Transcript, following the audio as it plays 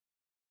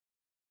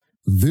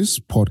This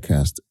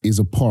podcast is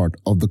a part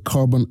of the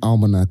Carbon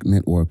Almanac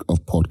network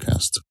of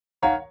podcasts.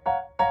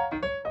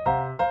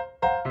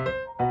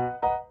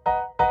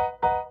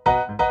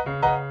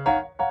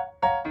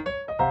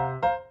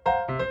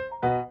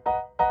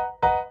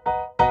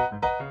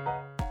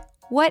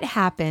 What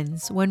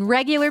happens when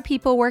regular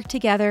people work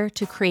together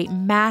to create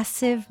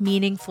massive,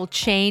 meaningful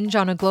change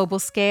on a global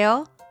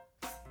scale?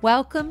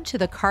 Welcome to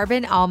the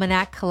Carbon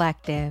Almanac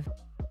Collective,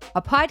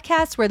 a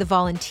podcast where the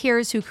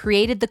volunteers who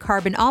created the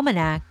Carbon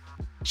Almanac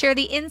share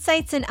the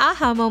insights and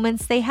aha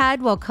moments they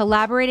had while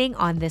collaborating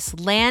on this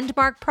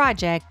landmark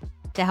project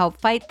to help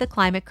fight the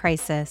climate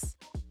crisis.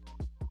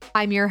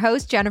 I'm your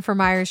host, Jennifer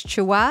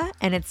Myers-Chua,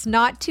 and it's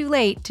not too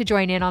late to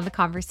join in on the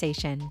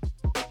conversation.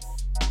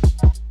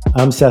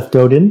 I'm Seth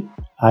Godin.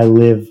 I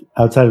live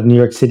outside of New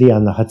York City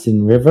on the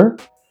Hudson River,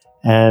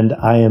 and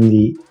I am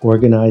the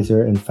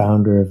organizer and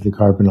founder of the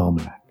Carbon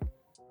Almanac.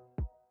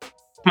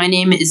 My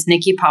name is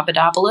Nikki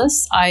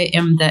Papadopoulos. I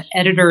am the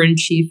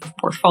editor-in-chief of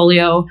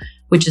Portfolio,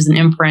 which is an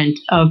imprint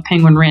of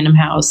Penguin Random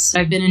House.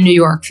 I've been in New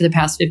York for the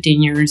past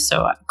 15 years,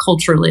 so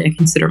culturally I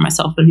consider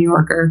myself a New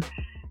Yorker.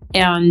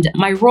 And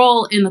my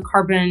role in the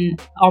Carbon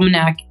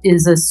Almanac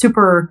is a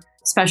super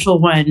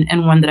special one,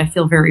 and one that I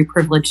feel very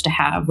privileged to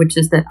have, which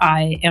is that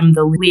I am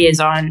the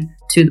liaison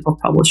to the book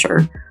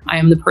publisher. I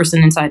am the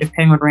person inside of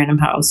Penguin Random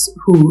House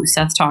who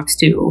Seth talks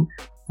to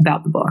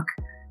about the book.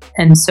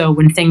 And so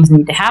when things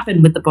need to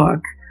happen with the book,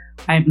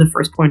 I am the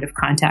first point of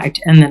contact,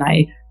 and then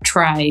I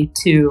try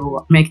to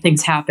make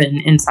things happen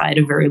inside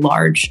a very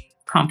large,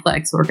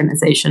 complex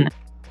organization.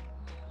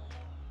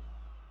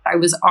 I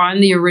was on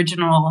the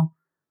original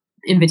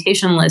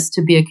invitation list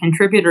to be a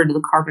contributor to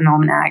the Carbon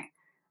Almanac.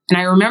 And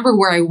I remember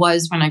where I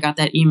was when I got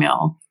that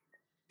email,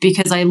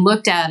 because I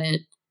looked at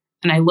it,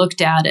 and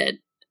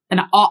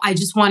I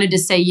just wanted to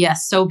say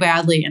yes so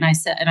badly. And I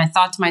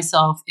thought to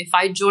myself, if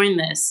I join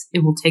this,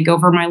 it will take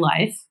over my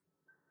life,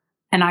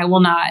 and I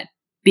will not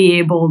be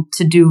able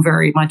to do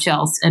very much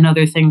else, and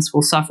other things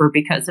will suffer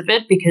because of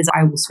it, because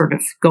I will sort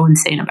of go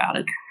insane about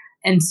it.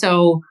 And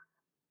so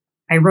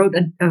I wrote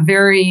a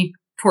very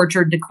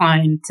tortured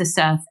decline to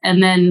Seth,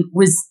 and then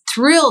was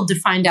thrilled to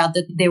find out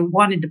that they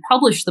wanted to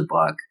publish the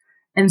book.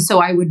 And so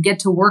I would get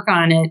to work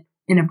on it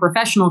in a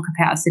professional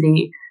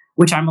capacity,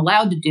 which I'm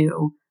allowed to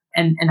do,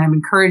 and I'm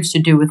encouraged to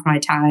do with my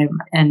time.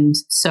 And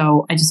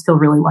so I just feel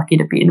really lucky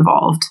to be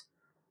involved.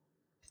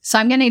 So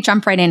I'm going to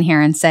jump right in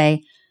here and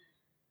say,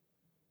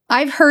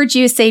 I've heard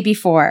you say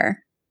before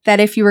that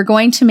if you were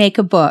going to make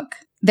a book,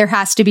 there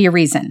has to be a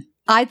reason.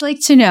 I'd like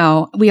to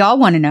know, we all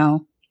want to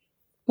know,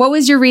 what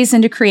was your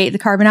reason to create the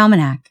Carbon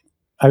Almanac?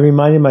 I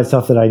reminded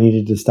myself that I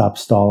needed to stop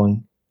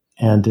stalling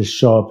and to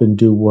show up and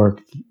do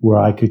work where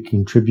I could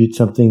contribute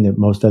something that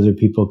most other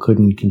people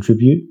couldn't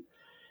contribute,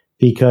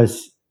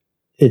 because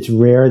it's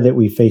rare that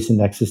we face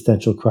an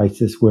existential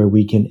crisis where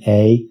we can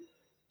A,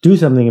 do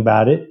something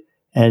about it,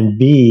 and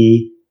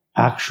B,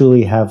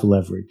 actually have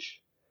leverage.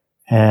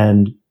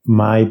 And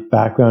my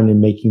background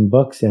in making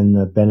books and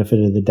the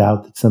benefit of the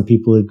doubt that some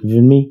people had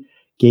given me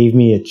gave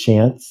me a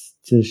chance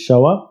to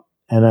show up.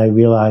 And I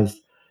realized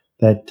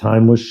that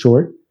time was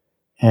short,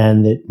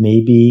 and that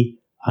maybe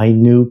I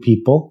knew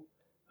people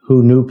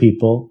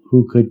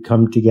who could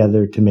come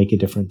together to make a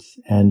difference.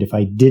 And if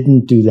I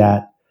didn't do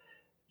that,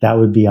 that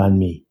would be on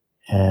me.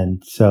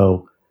 And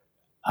so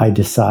I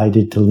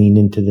decided to lean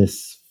into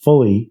this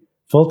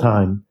full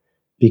time,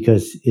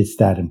 because it's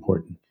that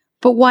important.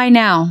 But why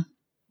now?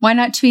 Why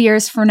not 2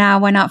 years from now?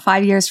 Why not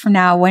 5 years from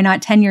now? Why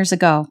not 10 years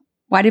ago?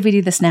 Why did we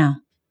do this now?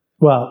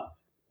 Well,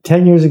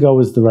 10 years ago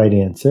was the right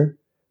answer,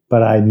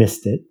 but I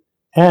missed it.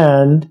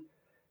 And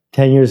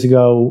 10 years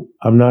ago,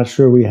 I'm not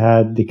sure we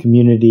had the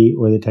community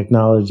or the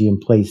technology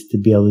in place to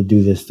be able to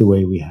do this the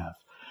way we have.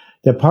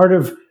 That part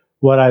of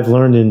what I've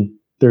learned in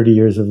 30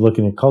 years of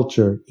looking at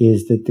culture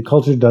is that the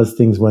culture does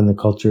things when the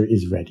culture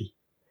is ready.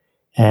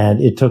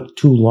 And it took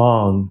too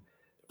long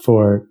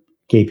for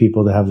gay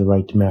people to have the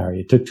right to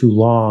marry. It took too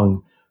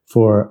long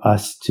for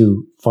us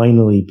to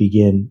finally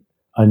begin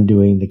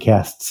undoing the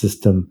caste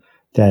system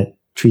that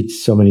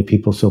treats so many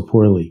people so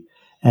poorly.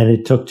 And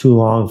it took too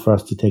long for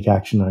us to take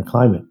action on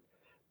climate.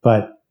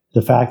 But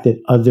the fact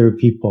that other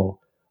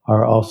people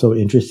are also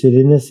interested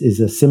in this is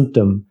a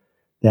symptom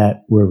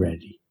that we're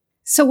ready.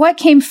 So what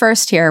came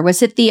first here?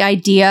 Was it the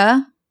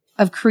idea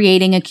of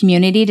creating a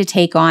community to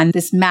take on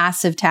this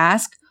massive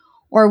task?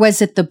 Or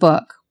was it the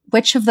book?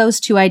 Which of those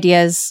two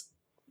ideas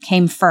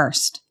came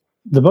first?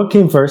 The book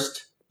came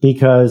first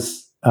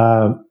because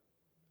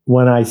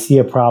when I see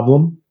a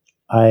problem,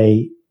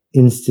 I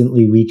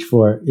instantly reach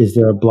for, is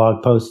there a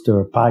blog post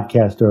or a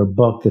podcast or a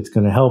book that's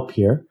going to help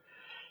here?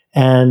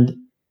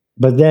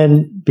 But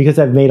then, because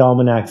I've made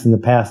almanacs in the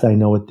past, I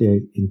know what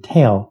they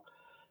entail.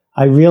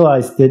 I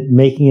realized that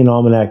making an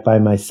almanac by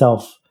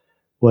myself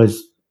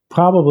was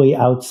probably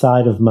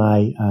outside of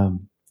my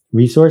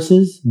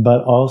resources,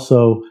 but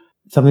also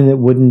something that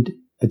wouldn't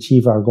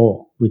achieve our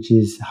goal, which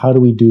is how do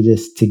we do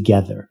this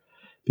together?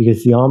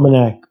 Because the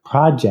Almanac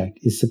project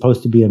is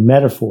supposed to be a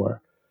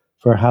metaphor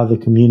for how the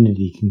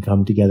community can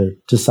come together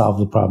to solve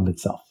the problem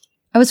itself.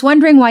 I was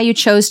wondering why you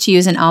chose to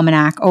use an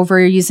almanac over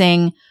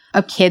using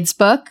a kid's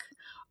book,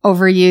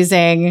 over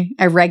using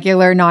a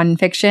regular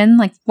nonfiction.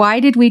 Like, why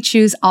did we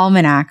choose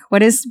Almanac?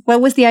 What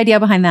was the idea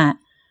behind that?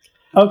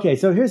 Okay,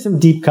 so here's some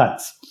deep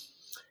cuts.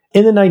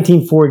 In the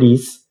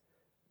 1940s,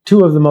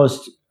 two of the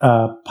most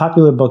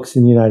popular books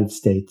in the United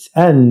States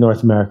and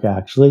North America,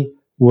 actually,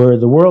 were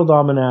the World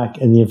Almanac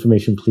and the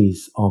Information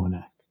Please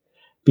Almanac.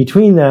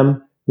 Between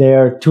them, they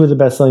are two of the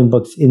best-selling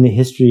books in the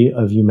history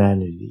of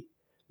humanity.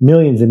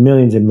 Millions and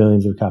millions and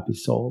millions of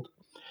copies sold.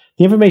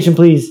 The Information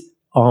Please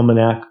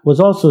Almanac was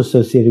also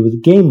associated with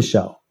a game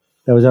show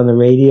that was on the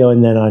radio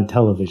and then on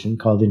television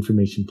called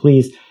Information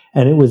Please,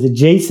 and it was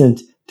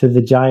adjacent to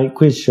the giant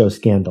quiz show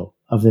scandal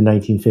of the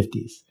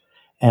 1950s.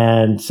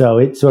 And so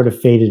it sort of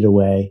faded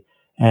away,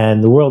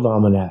 and the World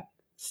Almanac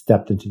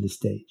stepped into the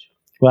stage.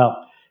 Well,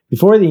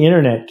 before the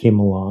internet came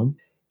along,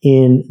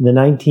 in the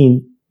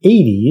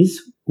 1980s,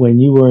 when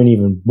you weren't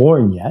even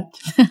born yet.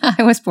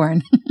 I was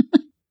born.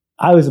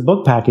 I was a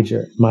book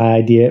packager.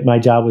 My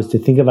job was to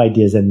think of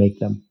ideas and make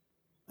them.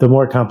 The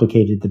more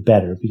complicated, the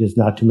better, because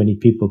not too many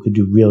people could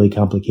do really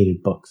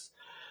complicated books.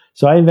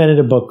 So I invented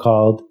a book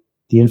called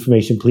The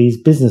Information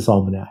Please Business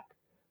Almanac,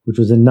 which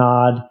was a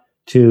nod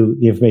to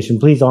the Information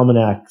Please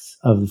Almanacs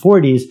of the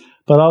 40s,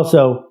 but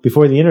also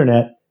before the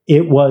internet,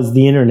 it was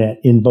the internet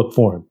in book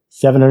form.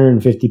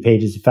 750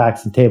 pages of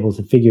facts and tables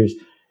and figures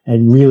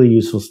and really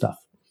useful stuff.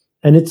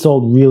 And it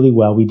sold really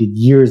well. We did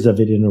years of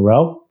it in a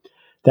row.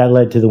 That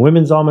led to the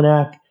Women's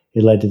Almanac.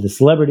 It led to the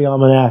Celebrity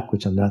Almanac,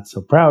 which I'm not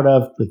so proud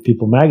of, with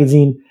People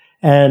magazine.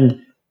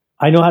 And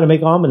I know how to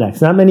make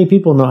almanacs. Not many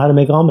people know how to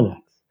make almanacs.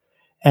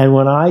 And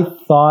when I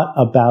thought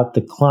about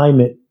the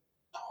climate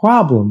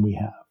problem we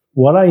have,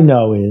 what I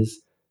know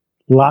is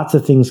lots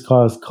of things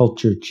cause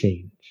culture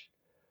change.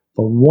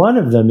 But one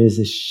of them is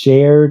a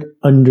shared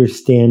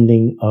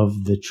understanding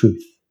of the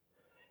truth.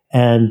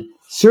 And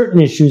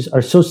certain issues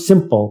are so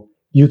simple,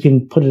 you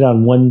can put it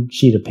on one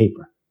sheet of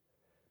paper.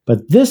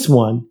 But this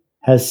one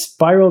has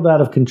spiraled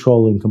out of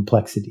control in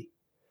complexity.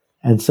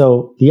 And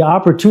so the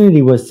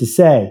opportunity was to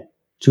say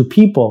to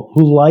people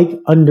who like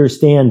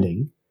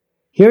understanding,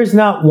 here's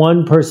not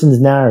one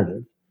person's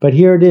narrative, but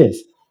here it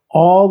is.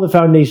 All the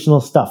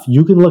foundational stuff.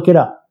 You can look it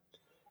up.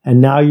 And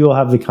now you'll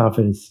have the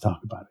confidence to talk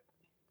about it.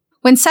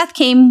 When Seth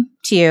came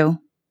to you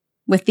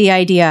with the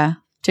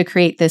idea to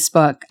create this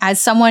book,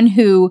 as someone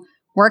who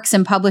works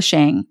in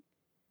publishing,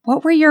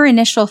 what were your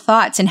initial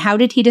thoughts and how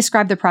did he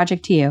describe the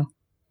project to you?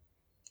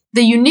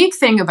 The unique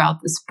thing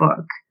about this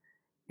book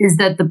is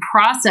that the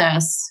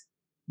process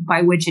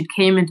by which it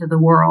came into the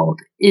world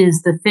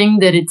is the thing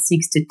that it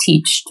seeks to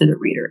teach to the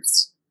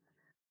readers.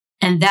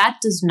 And that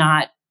does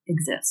not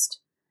exist.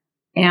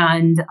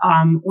 And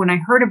when I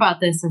heard about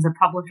this as a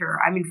publisher,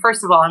 I mean,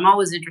 first of all, I'm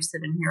always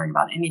interested in hearing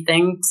about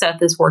anything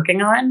Seth is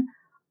working on.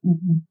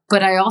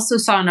 But I also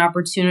saw an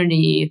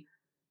opportunity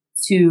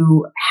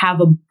to have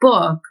a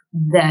book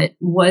that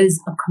was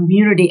a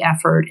community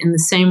effort in the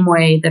same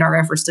way that our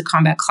efforts to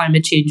combat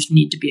climate change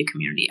need to be a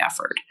community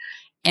effort.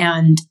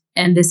 And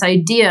this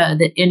idea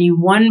that any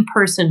one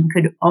person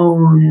could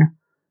own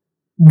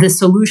the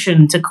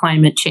solution to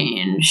climate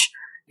change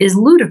is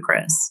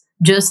ludicrous.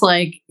 Just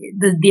like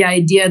the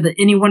idea that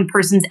any one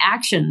person's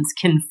actions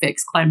can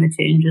fix climate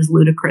change is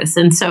ludicrous.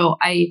 And so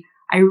I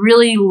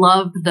really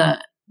loved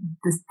the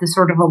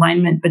sort of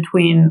alignment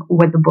between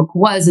what the book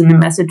was and the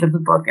message of the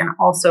book and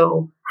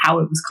also how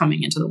it was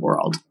coming into the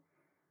world.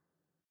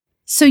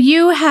 So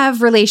you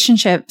have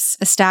relationships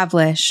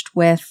established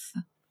with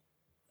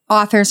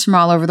authors from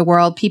all over the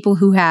world, people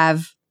who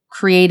have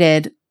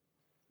created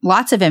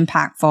lots of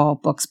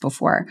impactful books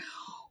before.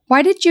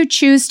 Why did you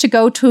choose to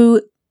go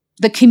to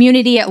the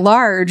community at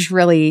large,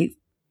 really,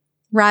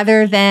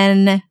 rather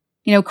than,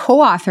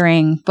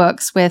 co-authoring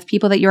books with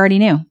people that you already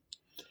knew?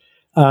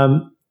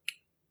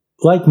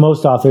 Like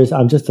most authors,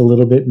 I'm just a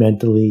little bit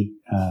mentally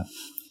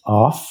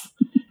off.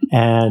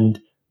 And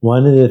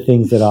one of the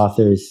things that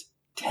authors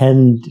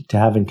tend to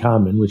have in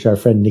common, which our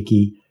friend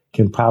Nikki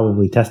can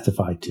probably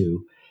testify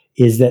to,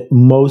 is that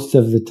most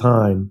of the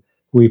time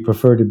we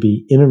prefer to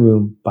be in a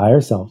room by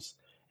ourselves.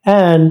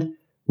 And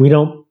we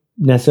don't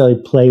necessarily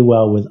play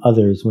well with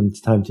others when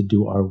it's time to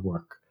do our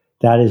work.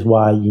 That is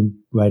why you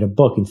write a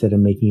book instead of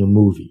making a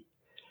movie.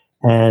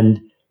 And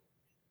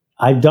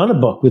I've done a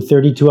book with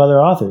 32 other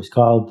authors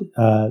called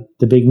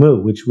The Big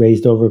Move, which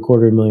raised over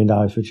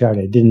 $250,000 for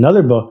charity. I did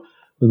another book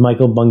with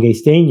Michael Bungay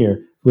Stanier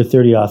with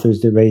 30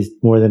 authors that raised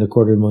more than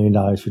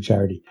 $250,000 for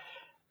charity.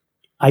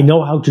 I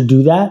know how to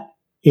do that.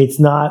 It's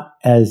not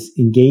as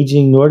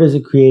engaging, nor does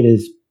it create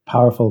as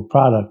powerful a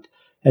product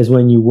as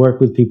when you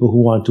work with people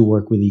who want to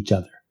work with each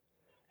other.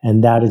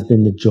 And that has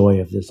been the joy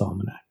of this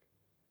almanac.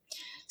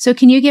 So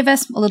can you give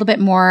us a little bit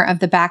more of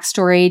the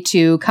backstory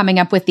to coming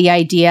up with the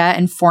idea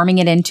and forming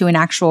it into an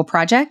actual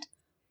project?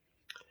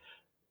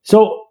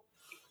 So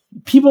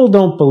people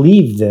don't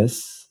believe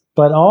this,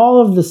 but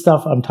all of the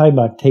stuff I'm talking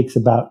about takes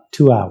about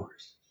 2 hours.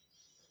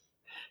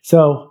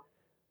 So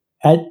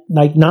at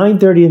like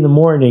 9:30 in the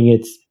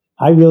morning,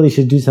 I really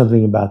should do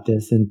something about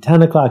this. And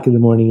 10 o'clock in the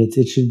morning,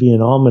 it should be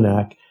an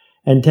almanac.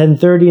 And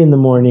 10:30 in the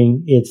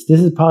morning, this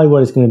is probably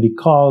what it's going to be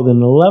called.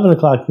 And 11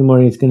 o'clock in the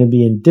morning, it's going to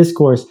be in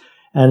discourse.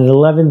 And at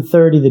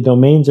 11:30, the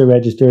domains are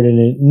registered.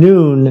 And at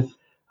noon,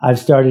 I've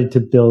started to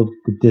build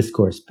the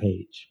discourse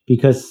page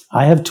because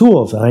I have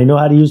tools and I know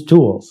how to use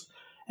tools.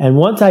 And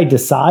once I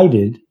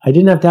decided, I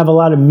didn't have to have a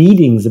lot of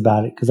meetings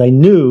about it because I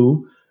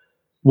knew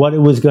what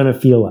it was going to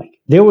feel like.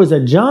 There was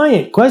a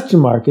giant question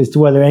mark as to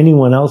whether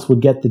anyone else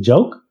would get the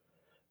joke.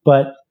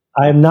 But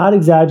I'm not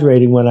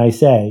exaggerating when I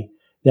say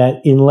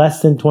that in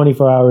less than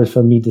 24 hours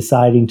from me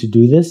deciding to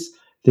do this,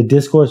 the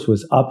discourse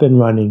was up and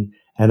running,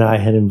 and I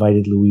had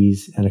invited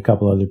Louise and a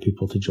couple other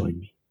people to join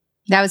me.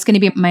 That was going to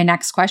be my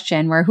next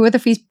question, who are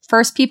the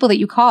first people that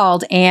you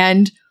called,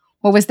 and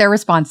what was their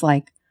response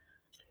like?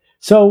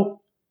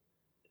 So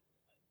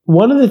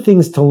one of the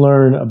things to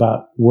learn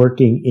about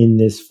working in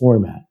this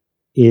format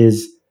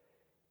is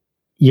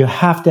you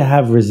have to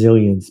have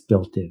resilience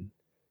built in,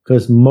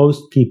 because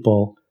most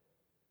people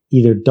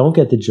either don't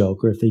get the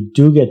joke, or if they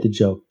do get the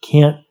joke,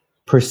 can't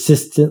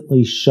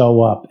persistently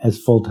show up as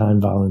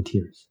full-time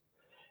volunteers.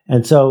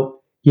 And so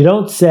you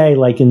don't say,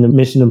 like in the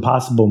Mission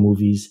Impossible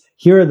movies,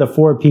 here are the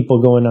 4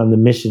 people going on the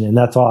mission, and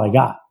that's all I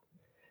got.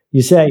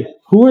 You say,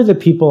 who are the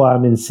people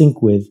I'm in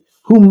sync with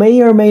who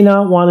may or may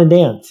not want to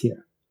dance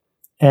here?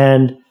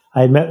 And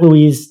I had met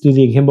Louise through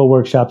the Akimbo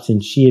workshops,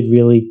 and she had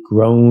really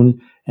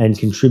grown and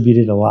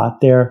contributed a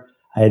lot there.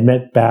 I had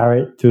met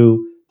Barrett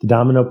through the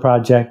Domino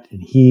Project,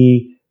 and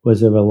he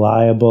was a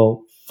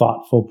reliable,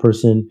 thoughtful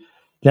person.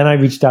 Then I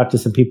reached out to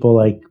some people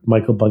like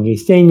Michael Bungay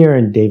Stanier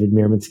and David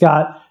Meerman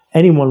Scott,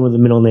 anyone with a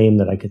middle name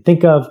that I could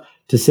think of,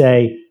 to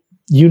say,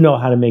 you know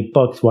how to make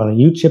books, why don't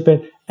you chip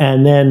it?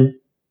 And then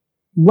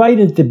right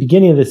at the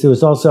beginning of this, there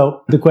was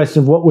also the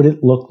question of what would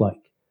it look like?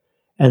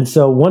 And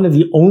so one of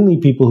the only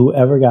people who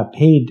ever got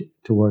paid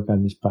to work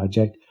on this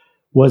project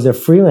was a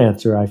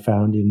freelancer I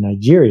found in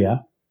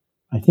Nigeria.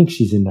 I think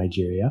she's in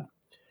Nigeria.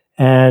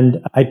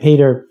 And I paid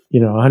her,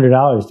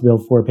 $100 to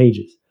build 4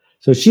 pages.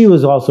 So she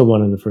was also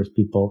one of the first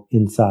people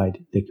inside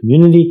the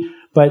community.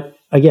 But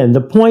again, the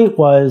point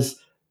was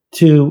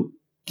to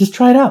just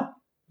try it out,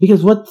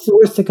 because what's the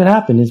worst that could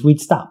happen is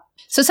we'd stop.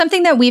 So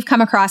something that we've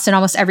come across in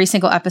almost every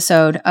single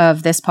episode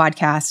of this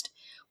podcast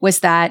was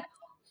that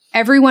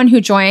everyone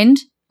who joined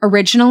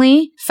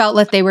originally felt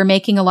like they were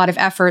making a lot of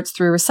efforts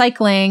through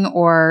recycling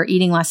or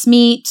eating less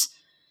meat.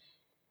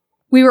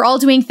 We were all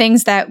doing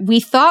things that we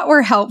thought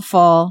were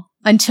helpful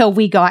until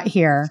we got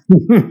here.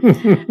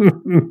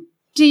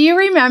 Do you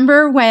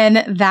remember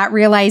when that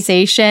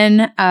realization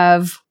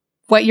of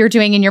what you're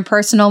doing in your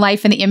personal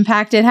life and the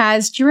impact it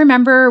has, do you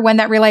remember when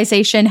that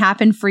realization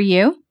happened for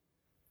you?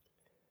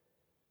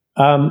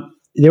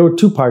 There were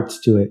 2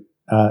 parts to it.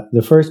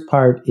 The first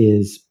part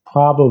is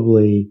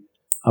probably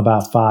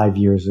about 5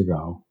 years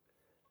ago.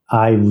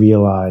 I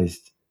realized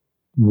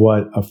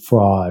what a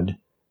fraud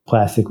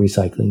plastic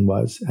recycling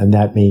was. And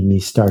that made me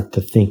start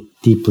to think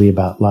deeply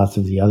about lots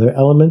of the other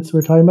elements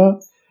we're talking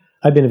about.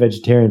 I've been a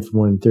vegetarian for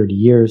more than 30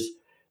 years.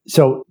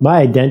 So my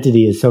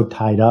identity is so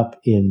tied up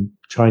in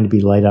trying to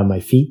be light on my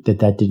feet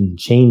that didn't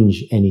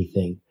change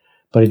anything,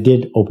 but it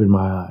did open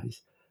my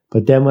eyes.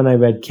 But then when I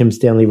read Kim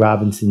Stanley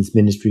Robinson's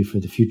Ministry for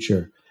the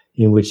Future,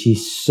 in which he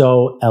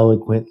so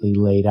eloquently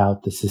laid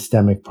out the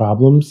systemic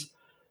problems,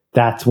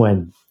 that's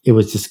when it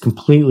was just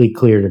completely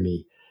clear to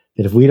me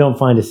that if we don't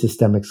find a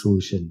systemic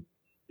solution,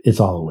 it's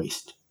all a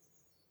waste.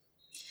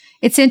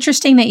 It's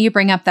interesting that you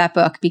bring up that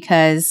book,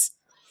 because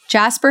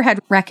Jasper had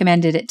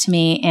recommended it to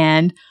me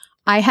and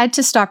I had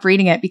to stop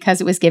reading it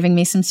because it was giving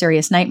me some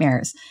serious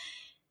nightmares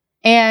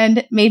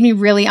and made me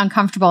really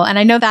uncomfortable. And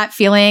I know that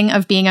feeling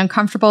of being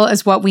uncomfortable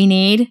is what we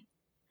need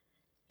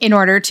in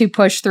order to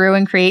push through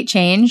and create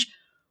change.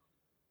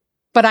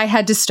 But I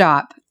had to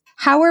stop.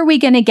 How are we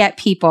going to get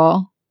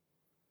people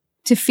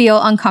to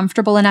feel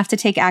uncomfortable enough to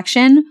take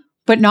action,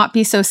 but not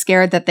be so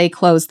scared that they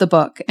close the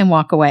book and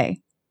walk away?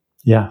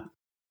 Yeah.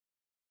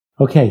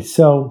 Okay,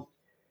 so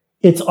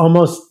it's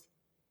almost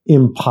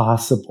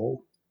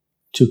impossible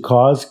to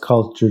cause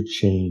culture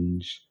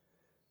change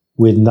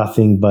with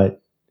nothing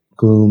but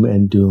gloom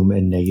and doom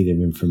and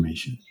negative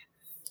information.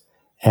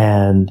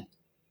 And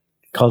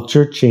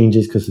culture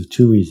changes because of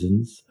 2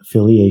 reasons: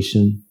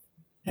 affiliation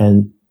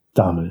and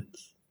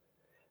dominance.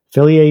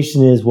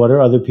 Affiliation is, what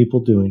are other people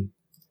doing?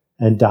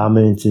 And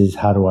dominance is,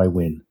 how do I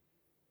win?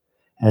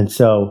 And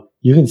so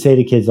you can say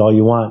to kids all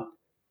you want,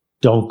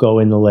 don't go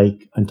in the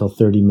lake until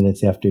 30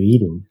 minutes after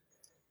eating,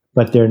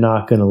 but they're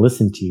not going to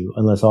listen to you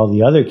unless all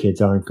the other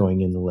kids aren't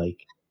going in the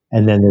lake,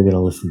 and then they're going to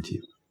listen to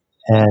you.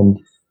 And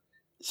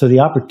so the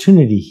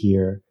opportunity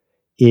here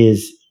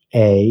is,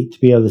 A, to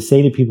be able to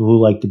say to people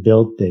who like to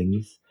build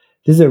things,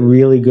 this is a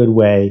really good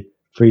way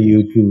for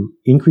you to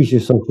increase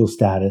your social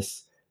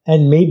status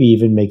and maybe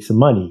even make some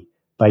money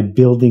by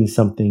building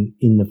something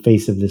in the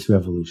face of this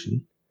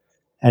revolution.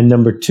 And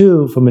number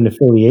 2, from an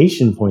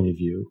affiliation point of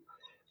view,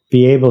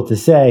 be able to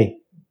say,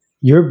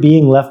 you're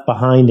being left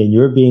behind and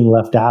you're being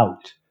left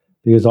out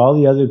because all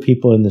the other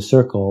people in the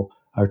circle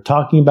are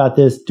talking about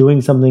this,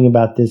 doing something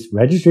about this,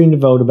 registering to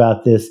vote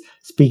about this,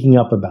 speaking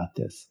up about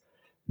this.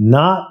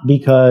 Not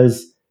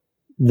because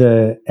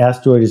the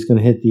asteroid is going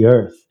to hit the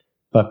Earth,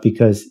 but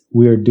because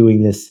we're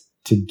doing this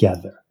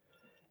together.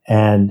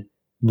 And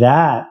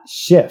that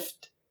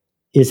shift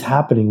is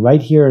happening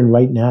right here and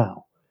right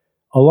now.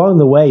 Along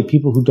the way,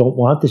 people who don't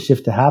want the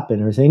shift to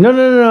happen are saying,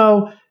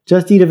 no,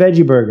 just eat a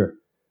veggie burger.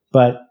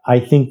 But I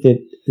think that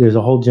there's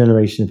a whole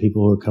generation of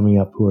people who are coming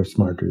up who are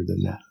smarter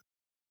than that.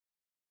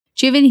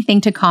 Do you have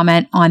anything to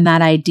comment on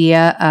that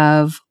idea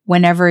of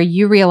whenever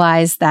you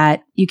realize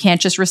that you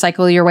can't just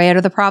recycle your way out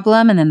of the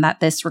problem and then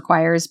that this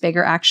requires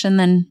bigger action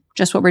than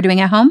just what we're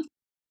doing at home?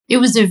 It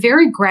was a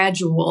very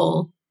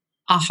gradual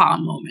aha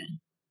moment,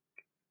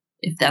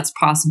 if that's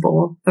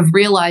possible, of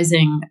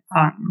realizing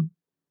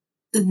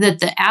that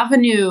the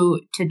avenue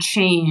to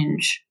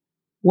change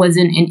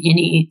wasn't in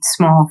any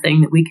small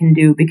thing that we can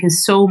do,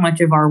 because so much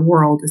of our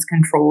world is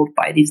controlled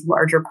by these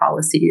larger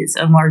policies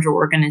and larger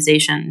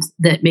organizations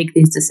that make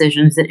these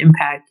decisions that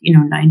impact,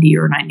 90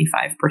 or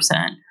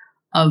 95%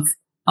 of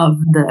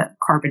the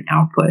carbon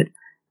output.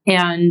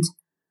 And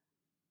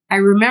I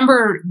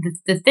remember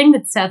the thing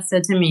that Seth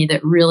said to me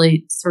that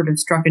really sort of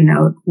struck a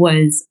note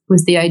was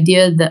the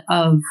idea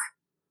of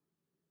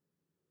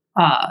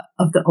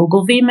the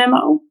Ogilvy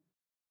memo.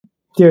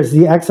 There's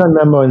the Exxon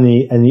memo and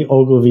the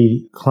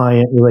Ogilvy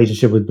client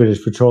relationship with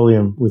British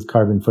Petroleum with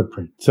carbon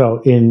footprint.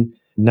 So in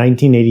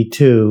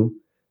 1982,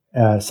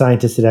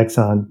 scientists at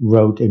Exxon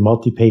wrote a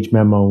multi-page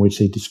memo in which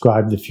they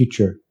described the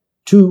future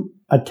to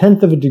a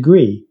tenth of a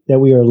degree that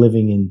we are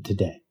living in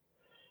today.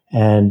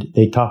 And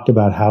they talked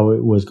about how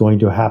it was going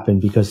to happen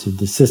because of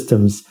the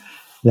systems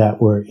that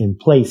were in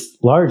place,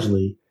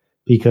 largely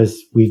because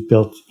we've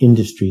built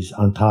industries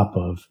on top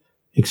of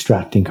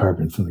extracting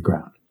carbon from the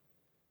ground.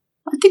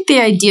 I think the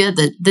idea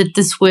that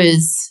this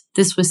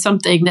was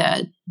something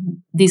that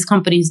these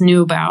companies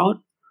knew about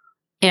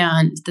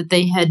and that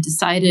they had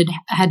decided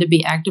had to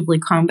be actively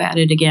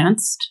combated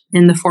against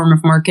in the form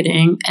of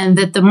marketing, and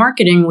that the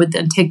marketing would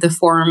then take the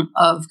form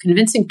of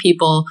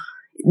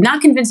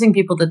not convincing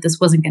people that this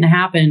wasn't going to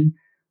happen,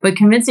 but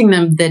convincing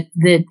them that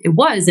it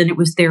was, and it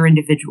was their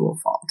individual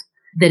fault,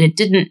 that it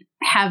didn't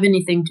have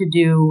anything to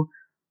do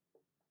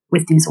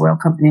with these oil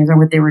companies or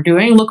what they were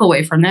doing. Look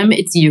away from them.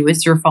 It's you.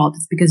 It's your fault.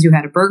 It's because you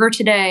had a burger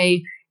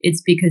today.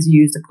 It's because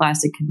you used a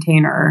plastic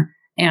container.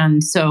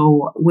 And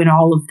so when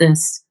all of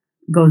this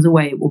goes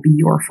away, it will be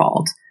your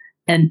fault.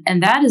 And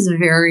that is a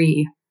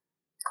very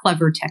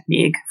clever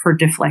technique for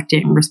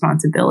deflecting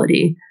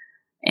responsibility.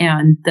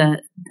 And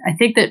I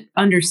think that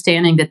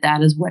understanding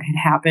that is what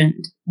had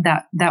happened,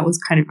 that was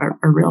kind of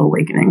a real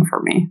awakening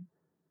for me.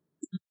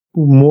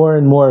 More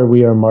and more,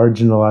 we are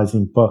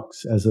marginalizing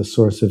books as a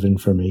source of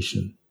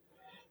information.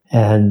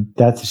 And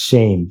that's a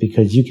shame,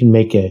 because you can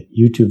make a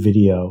YouTube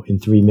video in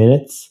 3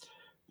 minutes,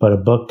 but a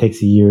book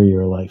takes a year of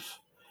your life.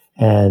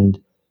 And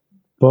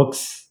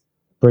books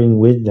bring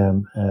with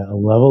them a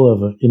level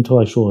of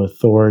intellectual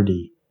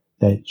authority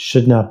that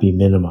should not be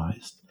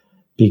minimized,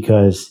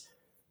 because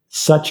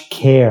such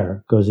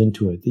care goes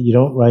into it that you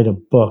don't write a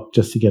book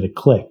just to get a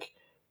click.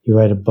 You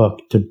write a book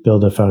to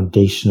build a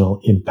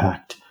foundational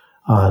impact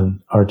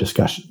on our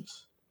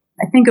discussions.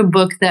 I think a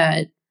book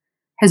that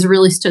has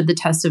really stood the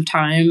test of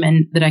time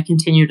and that I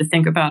continue to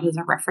think about as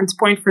a reference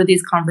point for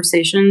these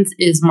conversations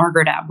is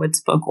Margaret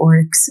Atwood's book,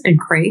 Oryx and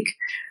Crake.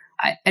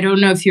 I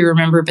don't know if you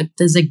remember, but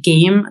there's a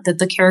game that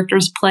the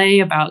characters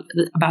play about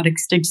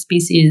extinct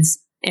species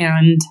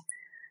and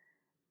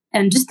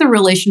just the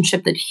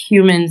relationship that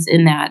humans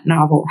in that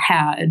novel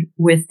had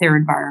with their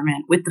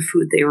environment, with the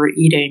food they were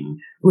eating,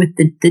 with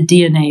the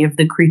DNA of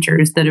the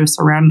creatures that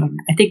surround them.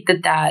 I think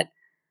that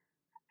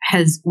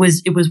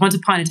was once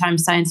upon a time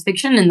science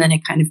fiction, and then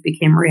it kind of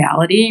became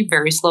reality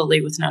very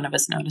slowly with none of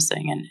us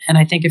noticing. And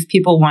I think if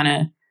people want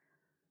to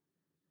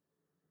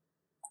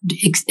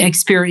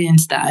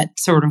experience that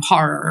sort of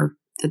horror,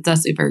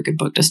 that's a very good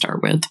book to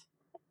start with.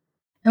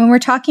 And when we're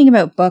talking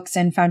about books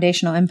and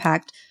foundational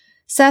impact,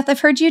 Seth,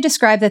 I've heard you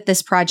describe that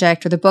this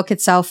project, or the book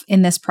itself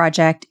in this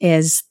project,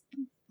 is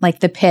like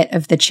the pit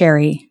of the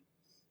cherry.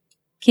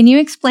 Can you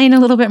explain a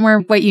little bit more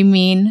what you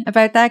mean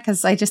about that?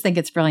 Because I just think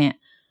it's brilliant.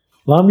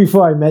 Long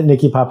before I met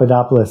Nikki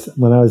Papadopoulos,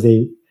 when I was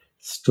a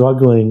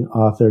struggling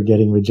author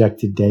getting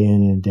rejected day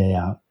in and day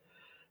out,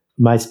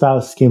 my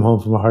spouse came home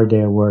from a hard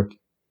day at work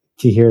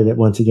to hear that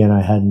once again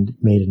I hadn't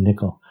made a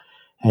nickel.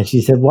 And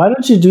she said, why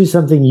don't you do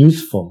something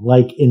useful,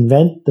 like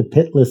invent the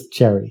pitless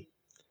cherry?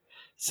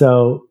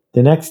 So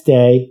the next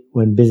day,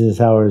 when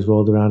business hours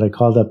rolled around, I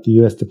called up the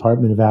U.S.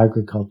 Department of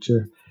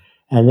Agriculture,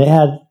 and they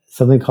had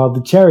something called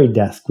the Cherry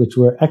Desk, which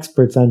were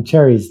experts on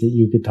cherries that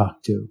you could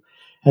talk to.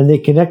 And they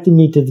connected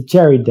me to the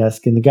Cherry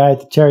Desk, and the guy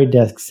at the Cherry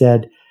Desk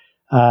said,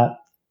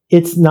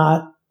 it's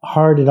not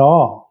hard at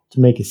all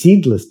to make a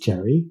seedless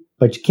cherry,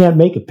 but you can't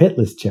make a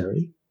pitless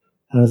cherry.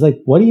 And I was like,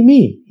 what do you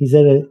mean? He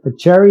said, a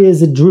cherry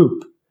is a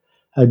drupe.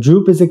 A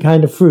drupe is a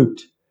kind of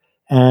fruit,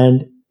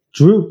 and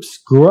drupes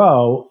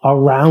grow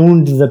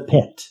around the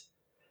pit.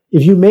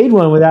 If you made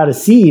one without a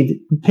seed,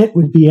 the pit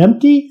would be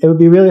empty. It would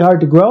be really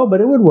hard to grow,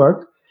 but it would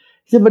work.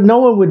 He said, but no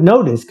one would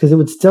notice because it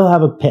would still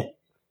have a pit.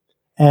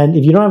 And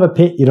if you don't have a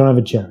pit, you don't have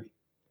a cherry.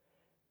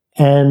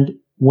 And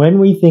when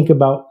we think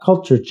about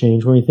culture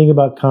change, when we think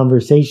about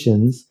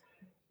conversations,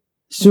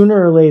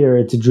 sooner or later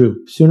it's a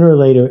droop. Sooner or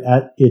later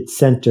at its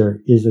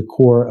center is a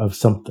core of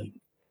something.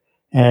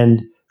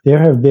 And there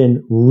have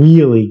been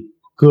really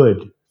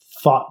good,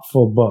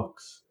 thoughtful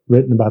books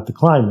written about the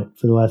climate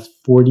for the last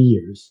 40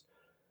 years.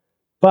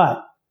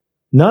 But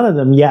none of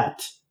them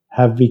yet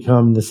have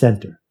become the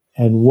center.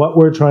 And what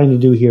we're trying to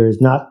do here is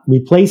not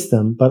replace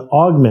them, but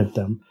augment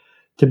them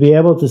to be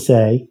able to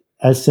say,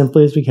 as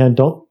simply as we can,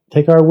 don't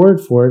take our word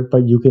for it,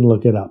 but you can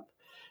look it up.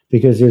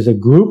 Because there's a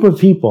group of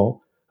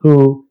people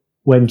who,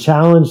 when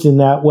challenged in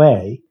that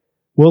way,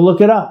 will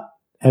look it up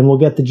and will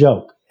get the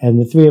joke. And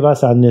the three of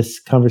us on this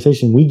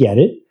conversation, we get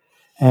it.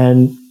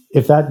 And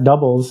if that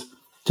doubles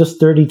just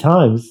 30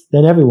 times,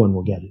 then everyone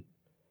will get it.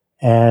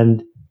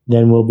 And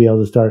then we'll be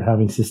able to start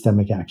having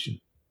systemic action.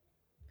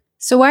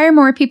 So why are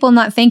more people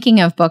not thinking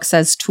of books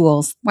as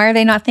tools? Why are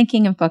they not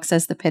thinking of books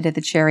as the pit of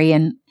the cherry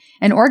and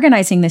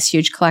organizing this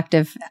huge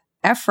collective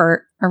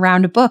effort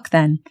around a book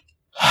then?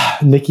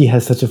 Nikki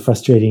has such a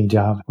frustrating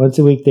job. Once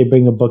a week, they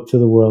bring a book to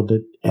the world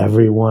that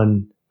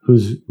everyone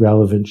who's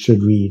relevant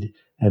should read,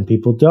 and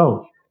people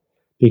don't,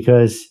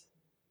 because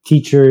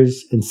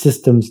teachers and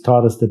systems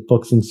taught us that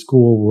books in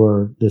school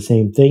were the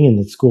same thing and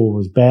that school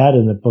was bad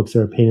and that books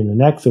are a pain in the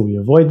neck, so we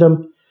avoid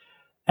them.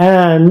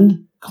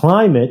 And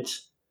climate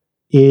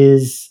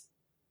is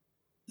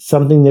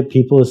something that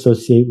people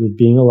associate with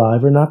being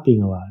alive or not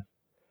being alive.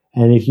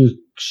 And if you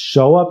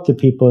show up to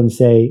people and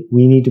say,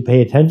 we need to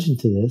pay attention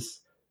to this,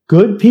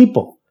 good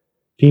people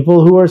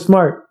who are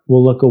smart,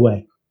 will look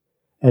away.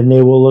 And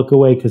they will look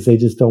away because they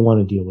just don't want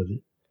to deal with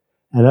it.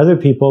 And other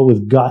people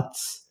with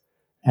guts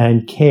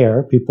and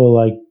care, people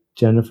like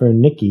Jennifer and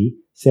Nikki,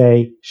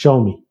 say,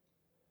 show me.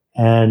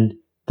 And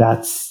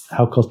that's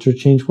how culture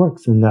change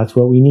works. And that's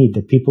what we need.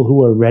 The people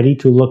who are ready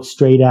to look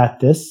straight at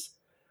this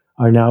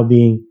are now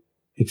being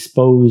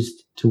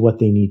exposed to what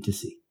they need to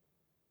see.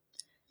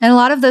 And a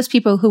lot of those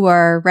people who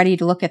are ready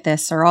to look at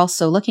this are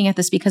also looking at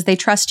this because they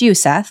trust you,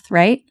 Seth,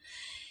 right?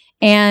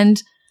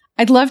 And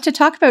I'd love to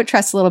talk about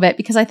trust a little bit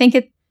because I think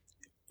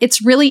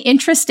it's really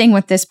interesting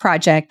with this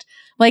project.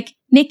 Like,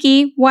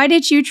 Nikki, why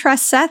did you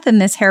trust Seth in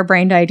this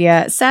harebrained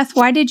idea? Seth,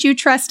 why did you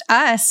trust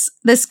us,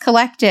 this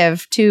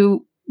collective,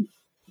 to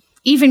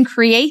even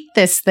create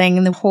this thing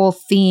and the whole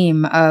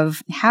theme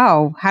of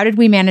how did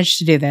we manage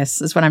to do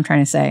this is what I'm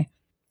trying to say.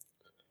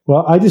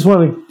 Well, I just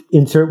want to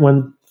insert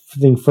one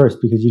thing first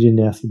because you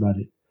didn't ask about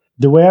it.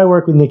 The way I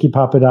work with Nikki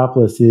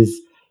Papadopoulos is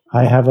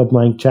I have a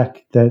blank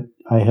check that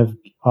I have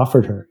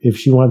offered her. If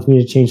she wants me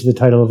to change the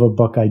title of a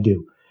book, I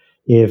do.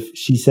 If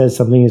she says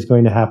something is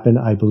going to happen,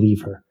 I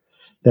believe her.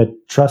 That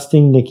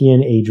trusting Nikki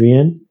and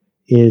Adrian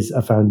is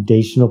a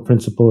foundational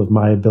principle of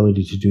my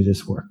ability to do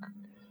this work.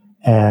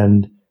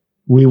 And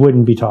we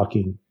wouldn't be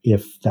talking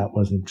if that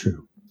wasn't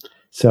true.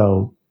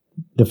 So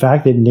the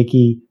fact that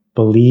Nikki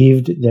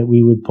believed that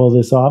we would pull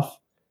this off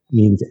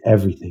means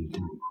everything to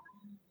me.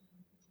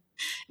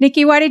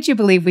 Nikki, why did you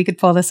believe we could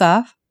pull this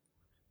off?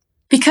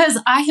 Because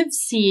I have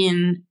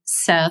seen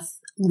Seth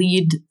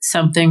lead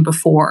something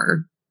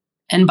before.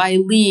 And by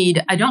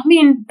lead, I don't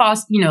mean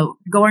boss,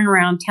 going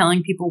around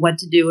telling people what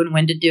to do and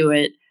when to do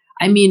it.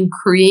 I mean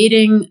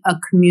creating a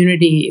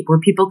community where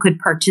people could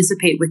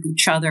participate with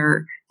each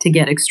other to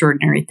get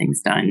extraordinary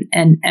things done.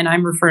 And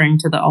I'm referring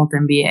to the Alt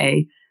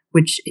MBA,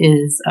 which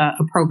is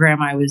a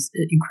program I was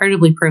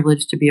incredibly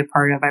privileged to be a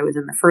part of. I was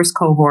in the first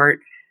cohort,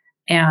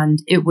 and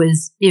it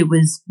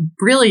was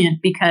brilliant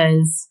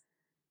because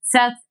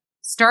Seth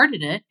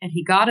started it and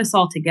he got us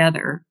all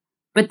together.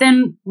 But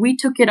then we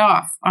took it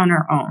off on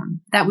our own.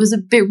 That was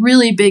a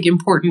really big,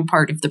 important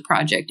part of the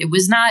project. It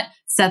was not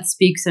Seth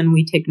speaks and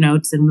we take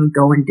notes and we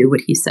go and do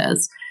what he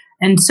says.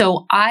 And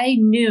so I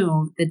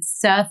knew that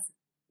Seth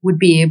would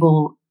be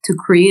able to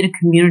create a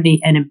community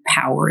and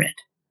empower it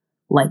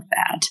like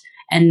that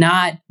and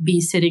not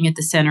be sitting at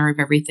the center of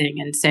everything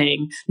and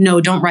saying,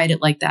 no, don't write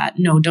it like that.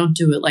 No, don't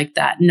do it like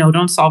that. No,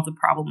 don't solve the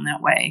problem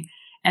that way.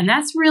 And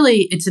that's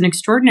really, it's an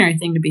extraordinary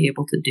thing to be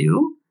able to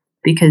do,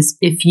 because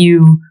if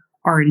you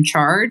are in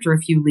charge or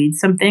if you lead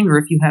something or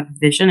if you have a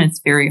vision,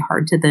 it's very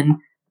hard to then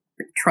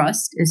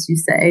trust, as you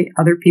say,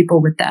 other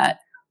people with that.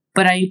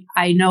 But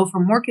I know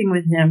from working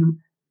with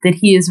him that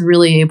he is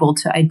really able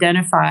to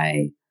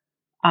identify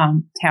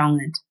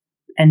talent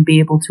and be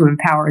able to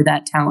empower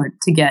that talent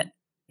to get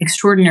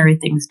extraordinary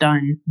things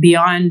done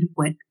beyond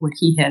what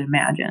he had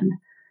imagined.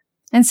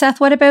 And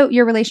Seth, what about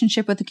your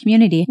relationship with the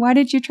community? Why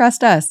did you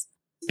trust us?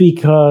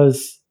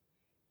 Because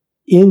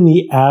in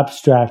the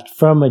abstract,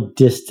 from a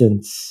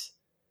distance,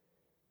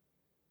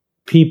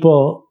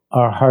 people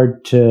are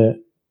hard to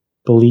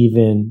believe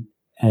in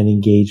and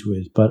engage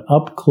with. But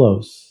up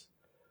close,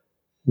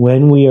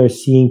 when we are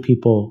seeing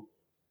people,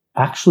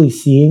 actually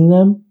seeing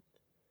them,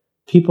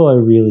 people are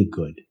really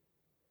good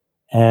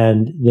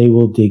and they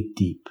will dig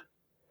deep.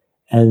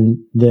 And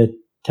the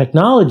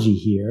technology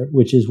here,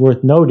 which is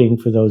worth noting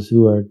for those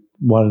who are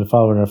wanting to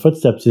follow in our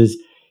footsteps, is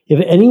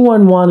if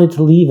anyone wanted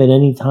to leave at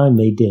any time,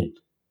 they did.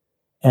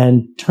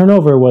 And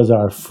turnover was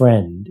our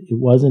friend. It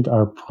wasn't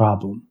our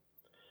problem.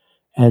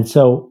 And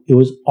so it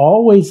was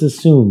always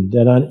assumed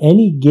that on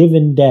any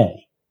given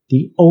day,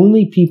 the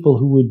only people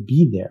who would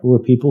be there were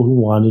people who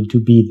wanted to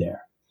be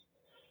there.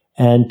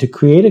 And to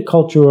create a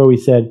culture where we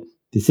said,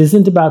 this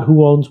isn't about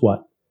who owns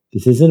what.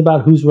 This isn't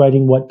about who's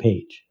writing what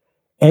page.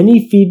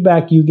 Any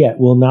feedback you get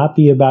will not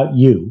be about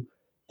you.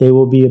 They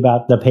will be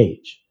about the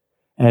page.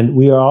 And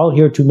we are all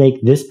here to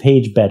make this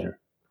page better.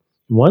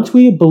 Once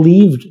we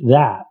believed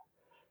that,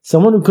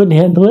 someone who couldn't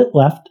handle it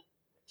left.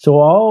 So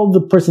all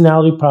the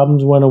personality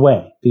problems went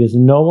away because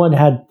no one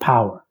had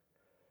power.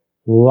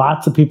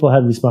 Lots of people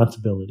had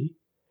responsibility.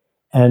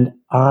 And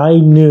I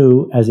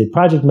knew as a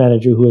project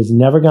manager who has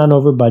never gone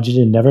over budget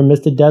and never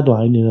missed a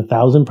deadline in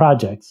 1,000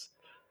 projects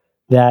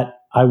that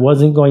I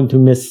wasn't going to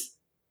miss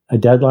a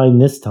deadline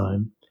this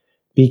time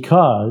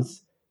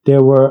because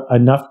there were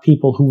enough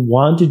people who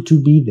wanted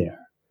to be there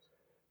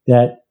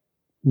that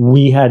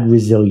we had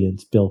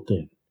resilience built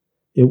in.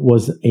 It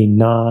was a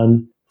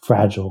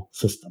non-fragile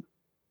system.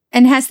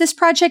 And has this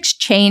project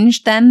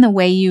changed then the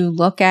way you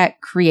look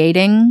at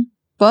creating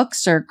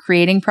books or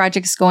creating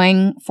projects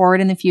going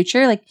forward in the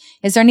future? Like,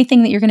 is there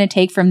anything that you're going to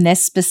take from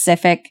this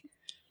specific,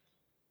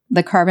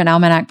 the Carbon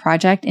Almanac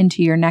project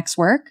into your next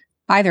work?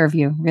 Either of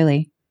you,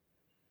 really.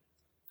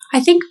 I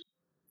think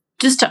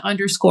just to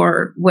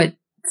underscore what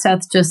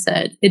Seth just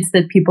said, it's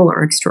that people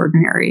are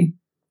extraordinary.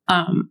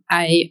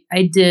 I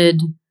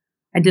did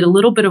a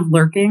little bit of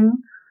lurking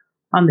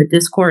on the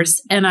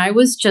discourse, and I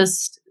was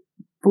just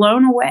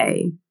blown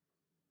away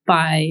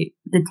by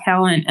the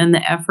talent and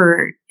the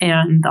effort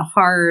and the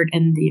heart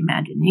and the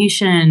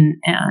imagination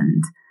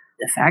and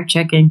the fact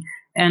checking.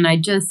 And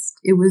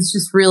it was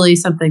just really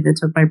something that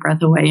took my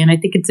breath away. And I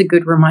think it's a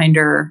good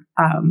reminder.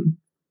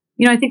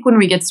 I think when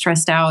we get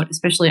stressed out,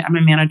 especially I'm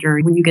a manager,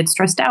 when you get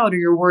stressed out or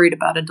you're worried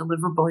about a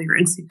deliverable, your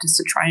instinct is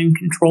to try and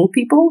control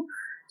people,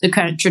 to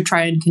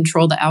try and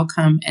control the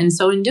outcome. And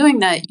so in doing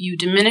that, you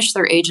diminish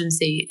their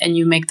agency and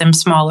you make them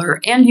smaller,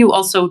 and you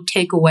also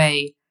take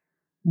away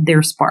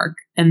their spark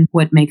and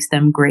what makes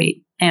them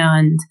great.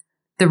 And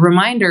the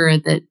reminder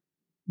that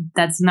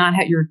that's not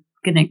how you're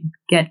going to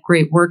get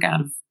great work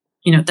out of,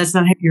 that's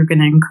not how you're going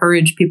to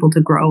encourage people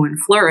to grow and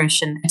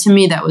flourish. And to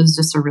me, that was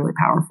just a really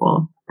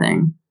powerful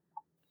thing.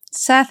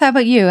 Seth, how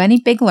about you?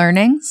 Any big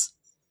learnings?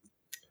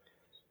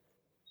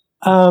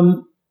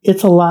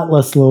 It's a lot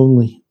less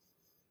lonely.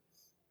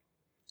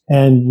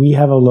 And we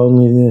have a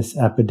loneliness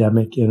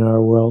epidemic in our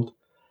world.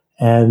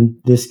 And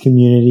this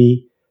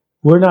community,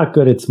 we're not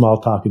good at small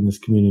talk in this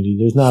community.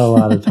 There's not a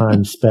lot of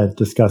time spent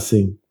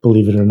discussing,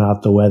 believe it or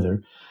not, the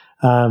weather.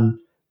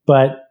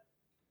 But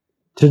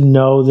to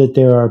know that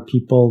there are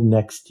people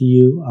next to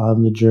you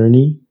on the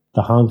journey,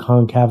 the Hong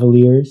Kong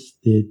Cavaliers,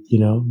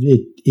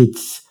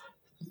 it's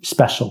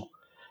special.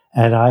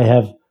 And I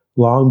have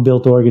long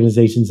built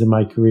organizations in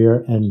my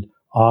career and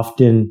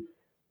often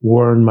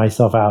worn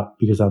myself out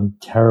because I'm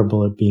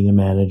terrible at being a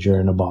manager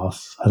and a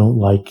boss. I don't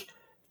like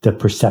the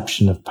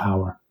perception of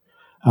power.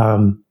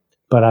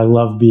 But I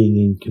love being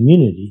in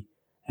community.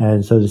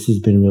 And so this has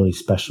been really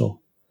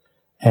special.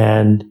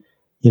 And,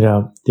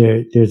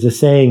 there's a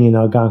saying in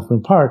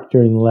Algonquin Park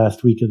during the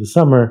last week of the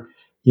summer,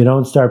 you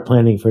don't start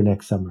planning for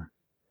next summer.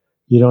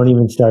 You don't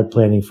even start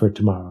planning for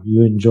tomorrow.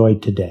 You enjoy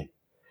today.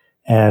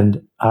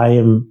 And I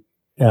am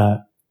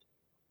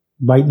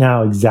right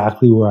now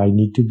exactly where I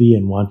need to be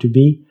and want to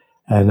be.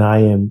 And I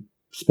am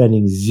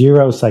spending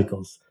 0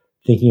 cycles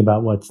thinking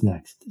about what's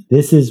next.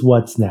 This is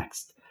what's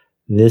next.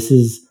 This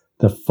is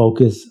the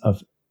focus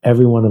of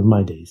every one of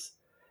my days.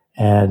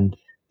 And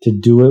to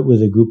do it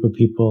with a group of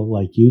people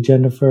like you,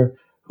 Jennifer,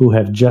 who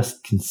have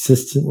just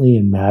consistently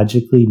and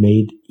magically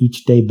made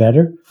each day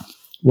better,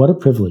 what a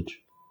privilege.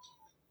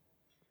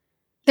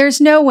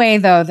 There's no way,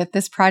 though, that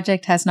this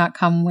project has not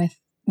come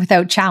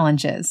without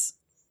challenges,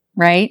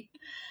 right?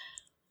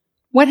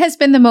 What has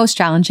been the most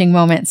challenging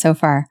moment so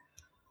far?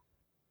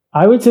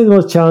 I would say the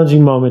most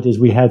challenging moment is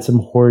we had some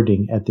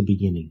hoarding at the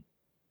beginning.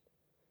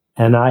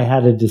 And I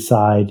had to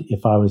decide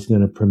if I was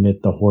going to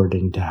permit the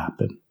hoarding to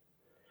happen.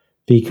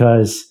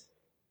 Because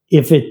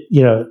if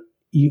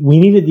we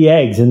needed the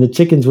eggs and the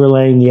chickens were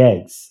laying the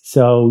eggs.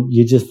 So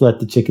you just let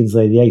the chickens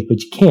lay the eggs,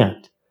 but you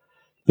can't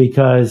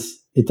because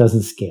it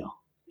doesn't scale.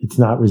 It's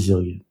not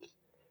resilient.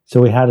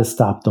 So we had to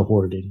stop the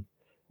hoarding.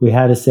 We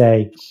had to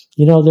say,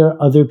 there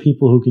are other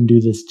people who can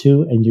do this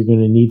too, and you're going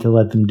to need to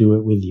let them do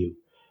it with you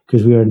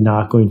because we are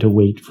not going to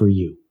wait for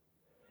you.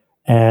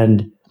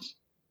 And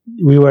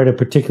we were at a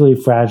particularly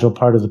fragile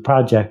part of the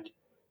project,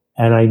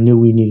 and I knew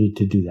we needed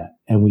to do that.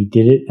 And we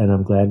did it, and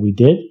I'm glad we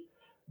did.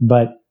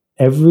 But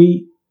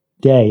every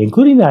day,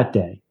 including that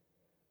day,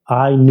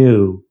 I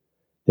knew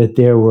that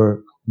there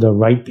were the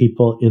right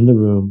people in the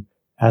room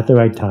at the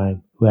right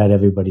time who had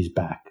everybody's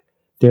back.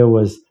 There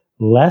was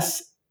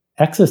less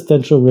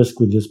existential risk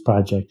with this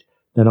project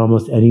than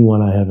almost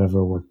anyone I have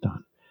ever worked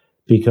on.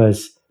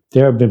 Because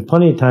there have been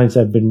plenty of times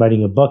I've been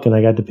writing a book and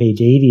I got to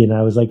page 80 and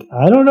I was like,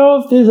 I don't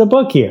know if there's a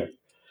book here.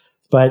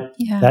 But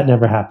that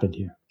never happened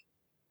here.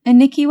 And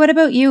Nikki, what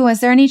about you? Was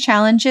there any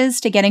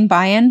challenges to getting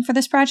buy-in for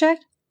this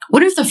project?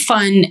 One of the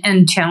fun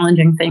and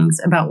challenging things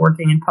about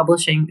working in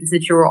publishing is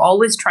that you're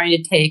always trying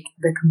to take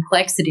the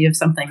complexity of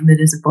something that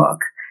is a book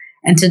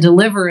and to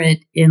deliver it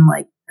in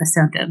like a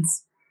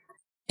sentence.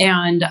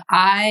 And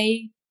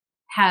I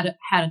had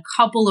a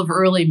couple of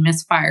early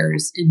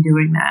misfires in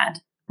doing that,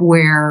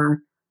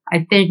 where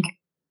I think,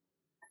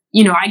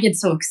 I get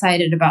so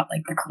excited about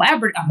like the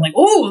collaborative, I'm like,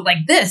 oh,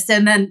 like this.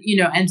 And then,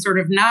 and sort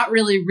of not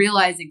really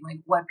realizing like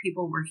what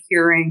people were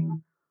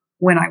hearing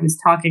when I was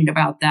talking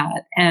about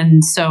that.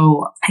 And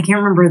so I can't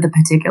remember the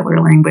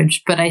particular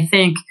language, but I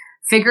think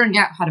figuring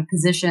out how to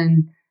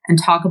position and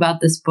talk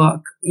about this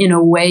book in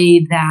a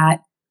way that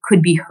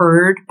could be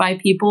heard by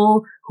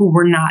people who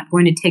were not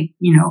going to take,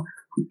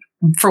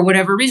 for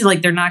whatever reason,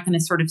 like they're not going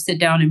to sort of sit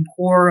down and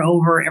pore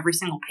over every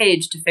single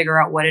page to figure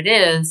out what it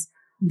is.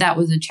 That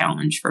was a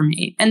challenge for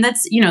me. And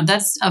that's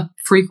a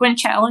frequent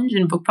challenge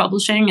in book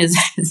publishing, as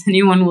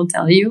anyone will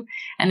tell you.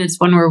 And it's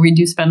one where we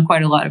do spend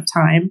quite a lot of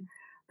time.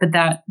 But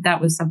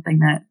that was something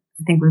that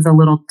I think was a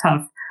little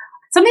tough.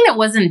 Something that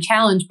wasn't a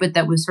challenge, but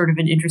that was sort of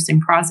an interesting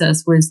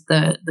process was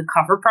the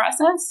cover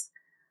process.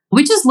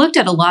 We just looked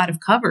at a lot of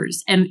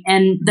covers, and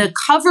the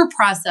cover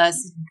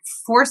process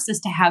forced us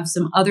to have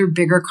some other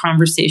bigger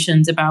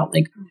conversations about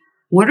like,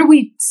 what are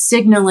we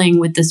signaling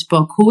with this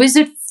book? Who is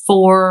it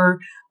for?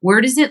 Where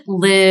does it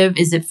live?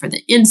 Is it for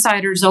the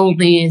insiders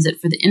only? Is it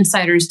for the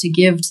insiders to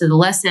give to the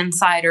less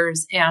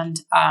insiders? And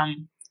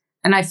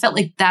I felt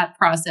like that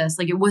process,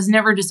 like it was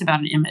never just about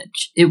an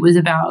image. It was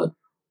about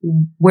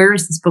where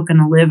is this book going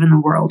to live in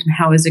the world and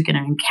how is it going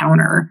to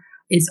encounter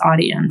its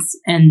audience?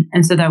 And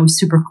so that was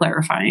super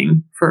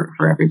clarifying for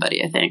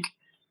everybody, I think.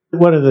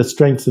 One of the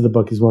strengths of the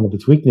book is one of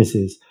its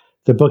weaknesses.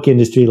 The book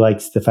industry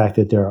likes the fact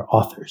that there are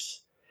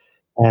authors.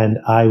 And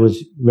I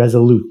was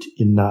resolute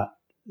in not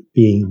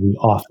being the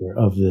author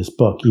of this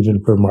book,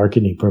 even for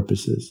marketing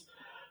purposes.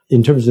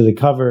 In terms of the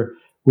cover,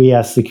 we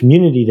asked the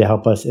community to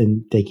help us,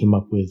 and they came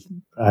up with,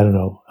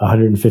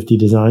 150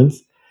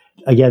 designs.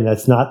 Again,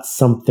 that's not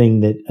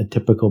something that a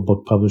typical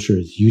book publisher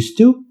is used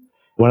to.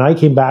 When I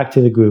came back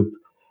to the group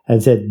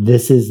and said,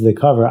 this is the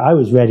cover, I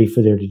was ready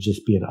for there to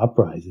just be an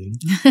uprising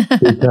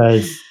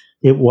because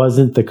it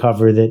wasn't the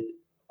cover that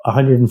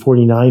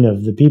 149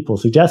 of the people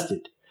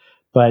suggested.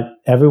 But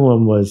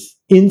everyone was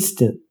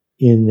instant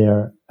in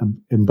their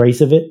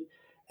embrace of it.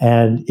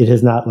 And it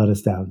has not let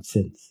us down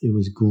since. It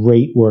was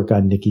great work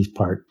on Nikki's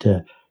part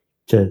to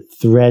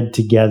thread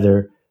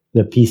together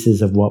the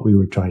pieces of what we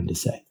were trying to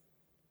say.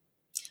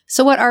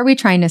 So what are we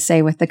trying to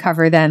say with the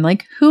cover then?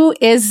 Like, who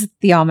is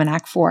the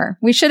Almanac for?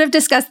 We should have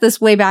discussed this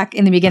way back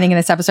in the beginning of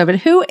this episode, but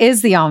who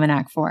is the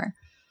Almanac for?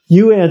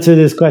 You answer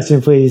this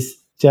question, please,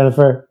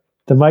 Jennifer.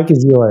 The mic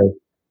is yours.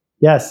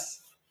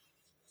 Yes.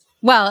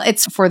 Well,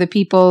 it's for the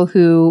people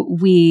who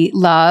we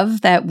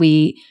love, that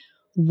we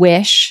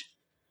wish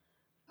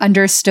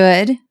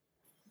understood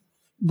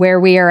where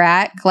we are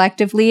at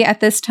collectively at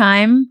this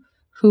time,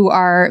 who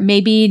are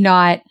maybe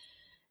not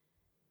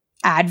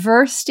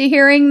adverse to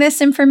hearing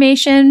this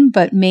information,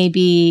 but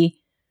maybe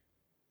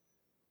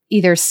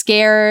either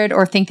scared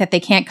or think that they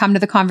can't come to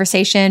the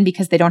conversation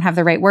because they don't have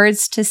the right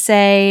words to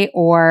say,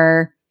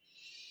 or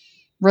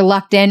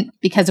reluctant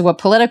because of what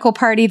political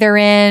party they're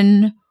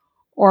in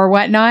or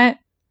whatnot.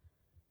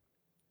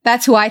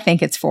 That's who I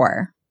think it's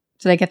for.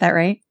 Did I get that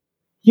right?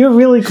 You're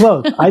really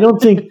close. I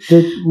don't think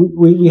that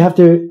we have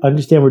to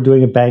understand we're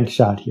doing a bank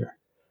shot here.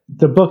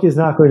 The book is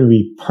not going to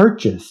be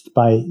purchased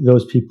by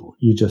those people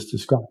you just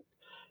described,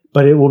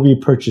 but it will be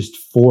purchased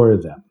for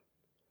them.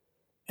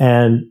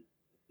 And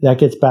that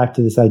gets back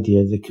to this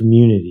idea of the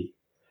community.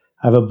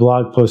 I have a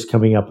blog post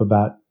coming up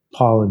about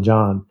Paul and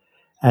John,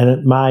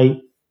 and my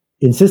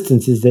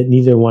insistence is that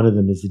neither one of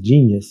them is a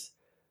genius,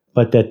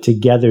 but that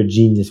together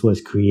genius was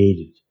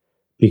created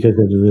because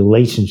of the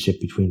relationship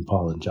between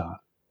Paul and John.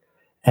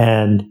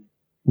 And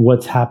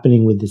what's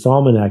happening with this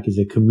almanac is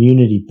a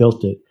community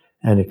built it,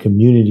 and a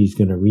community is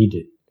going to read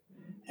it.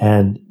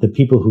 And the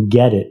people who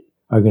get it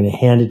are going to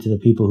hand it to the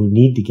people who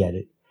need to get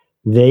it.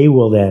 They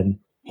will then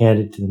hand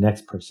it to the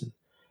next person.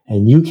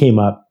 And you came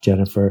up,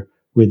 Jennifer,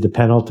 with the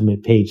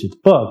penultimate page of the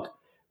book,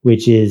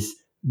 which is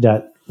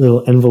that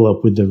little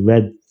envelope with the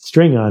red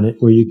string on it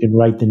where you can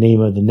write the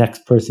name of the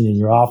next person in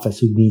your office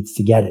who needs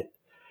to get it.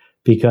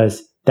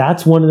 Because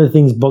that's one of the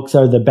things books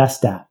are the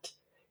best at,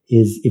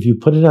 is if you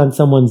put it on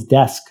someone's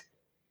desk,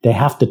 they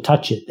have to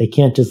touch it. They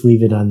can't just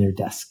leave it on their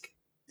desk.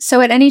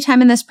 So at any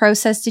time in this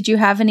process, did you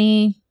have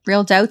any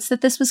real doubts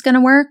that this was going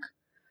to work?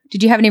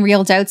 Did you have any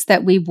real doubts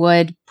that we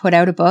would put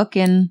out a book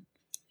in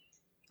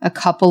a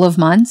couple of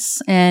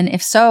months? And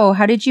if so,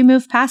 how did you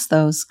move past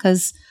those?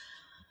 Because,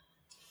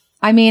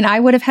 I mean, I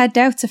would have had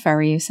doubts if I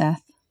were you,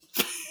 Seth.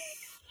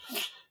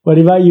 What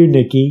about you,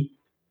 Nikki?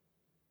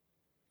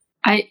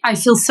 I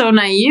feel so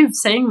naive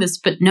saying this,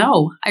 but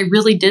no, I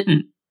really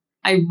didn't.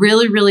 I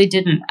really, really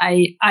didn't.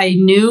 I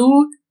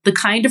knew the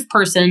kind of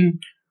person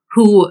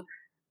who,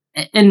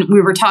 and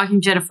we were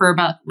talking, Jennifer,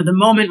 about the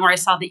moment where I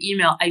saw the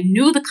email, I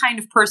knew the kind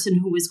of person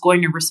who was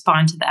going to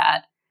respond to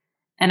that.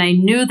 And I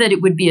knew that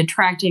it would be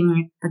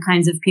attracting the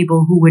kinds of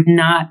people who would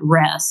not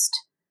rest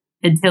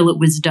until it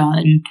was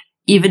done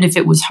even if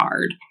it was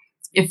hard.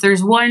 If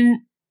there's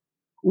one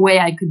way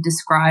I could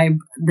describe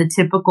the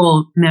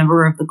typical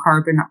member of the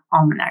Carbon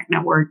Almanac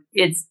Network,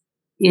 it's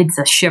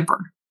a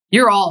shipper.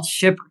 You're all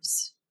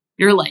shippers.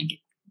 You're like,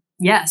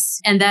 yes.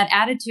 And that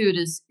attitude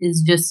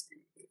is just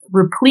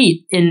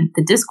replete in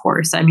the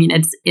discourse. I mean,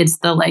 it's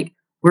the like,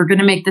 we're going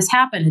to make this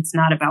happen. It's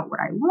not about what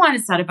I want.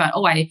 It's not about,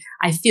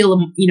 I feel,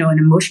 an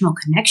emotional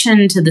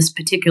connection to this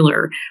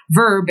particular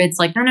verb. It's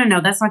like,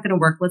 no, that's not going to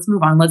work. Let's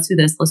move on. Let's do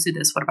this.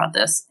 What about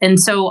this? And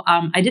so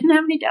I didn't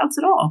have any doubts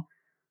at all.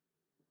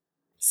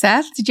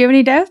 Seth, did you have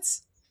any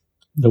doubts?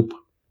 Nope.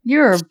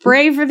 You're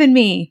braver than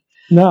me.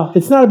 No,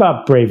 it's not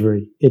about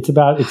bravery. It's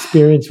about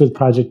experience with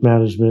project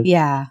management.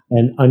 Yeah.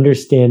 And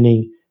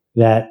understanding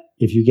that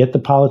if you get the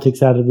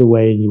politics out of the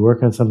way and you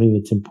work on something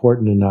that's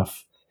important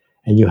enough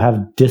and you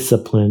have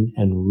discipline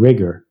and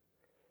rigor,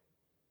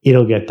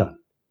 it'll get done.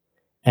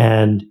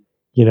 And,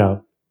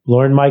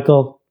 Lauren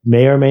Michael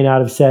may or may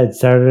not have said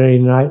Saturday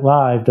Night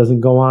Live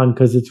doesn't go on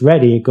because it's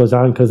ready. It goes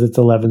on because it's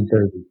 11:30.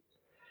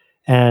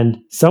 And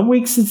some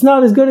weeks it's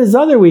not as good as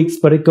other weeks,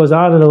 but it goes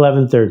on at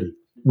 11:30.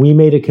 We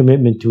made a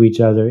commitment to each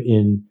other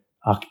in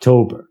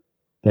October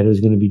that it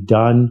was going to be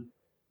done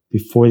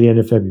before the end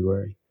of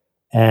February.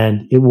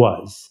 And it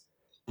was.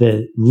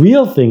 The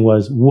real thing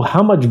was,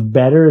 how much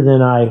better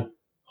than I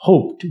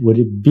hoped would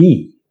it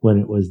be when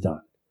it was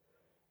done?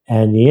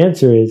 And the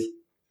answer is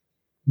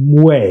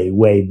way,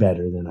 way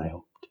better than I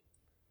hoped.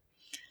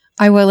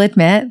 I will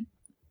admit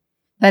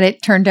that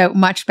it turned out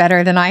much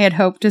better than I had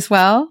hoped as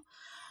well.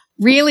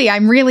 Really,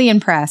 I'm really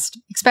impressed,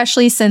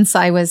 especially since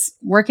I was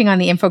working on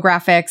the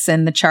infographics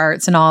and the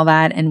charts and all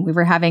that. And we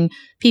were having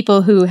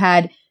people who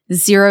had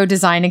zero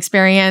design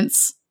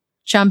experience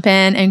jump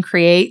in and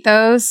create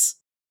those.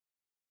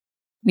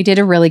 We did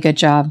a really good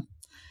job.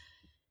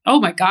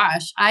 Oh my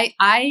gosh.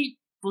 I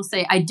will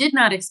say I did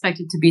not expect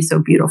it to be so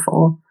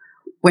beautiful.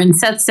 When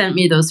Seth sent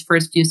me those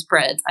first few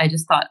spreads, I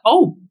just thought,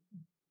 oh,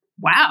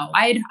 wow.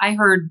 I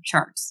heard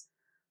charts.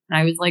 And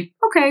I was like,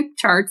 okay,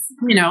 charts,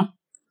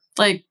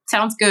 like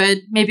sounds good,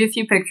 maybe a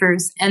few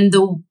pictures. And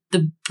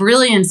the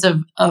brilliance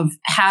of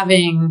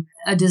having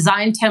a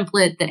design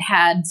template that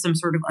had some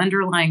sort of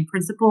underlying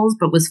principles,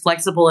 but was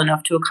flexible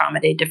enough to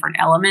accommodate different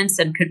elements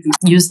and could be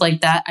used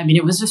like that. I mean,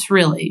 it was just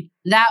really,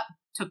 that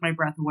took my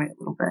breath away a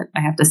little bit, I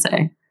have to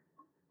say.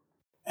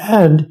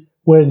 And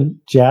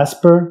when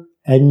Jasper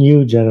and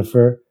you,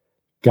 Jennifer,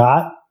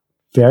 got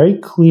very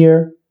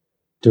clear,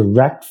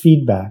 direct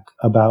feedback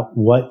about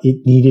what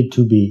it needed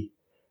to be,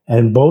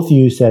 and both of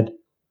you said,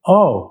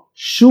 oh,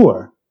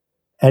 sure.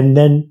 And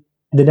then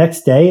the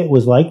next day it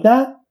was like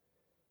that.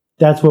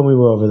 That's when we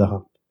were over the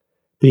hump.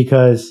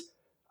 Because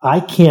I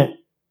can't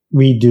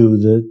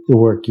redo the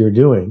work you're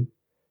doing.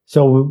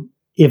 So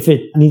if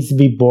it needs to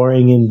be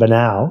boring and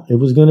banal, it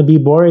was going to be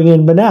boring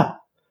and banal.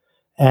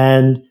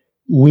 And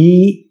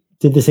we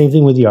did the same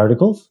thing with the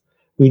articles.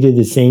 We did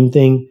the same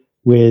thing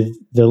with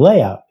the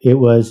layout. It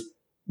was,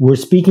 we're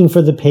speaking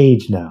for the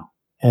page now.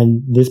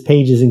 And this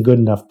page isn't good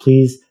enough.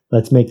 Please,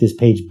 let's make this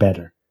page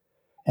better.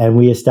 And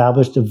we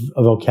established a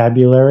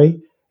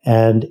vocabulary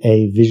and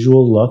a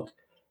visual look,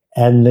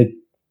 and the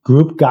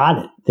group got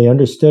it. They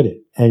understood it.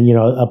 And,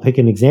 I'll pick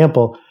an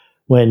example.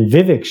 When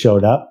Vivek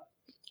showed up,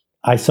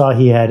 I saw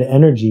he had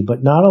energy,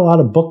 but not a lot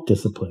of book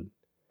discipline.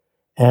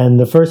 And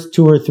the first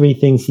 2 or 3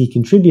 things he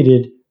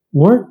contributed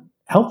weren't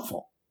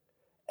helpful.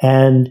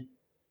 And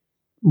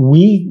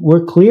we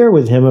were clear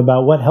with him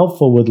about what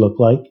helpful would look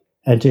like.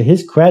 And to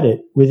his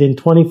credit, within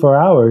 24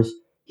 hours,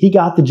 he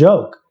got the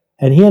joke.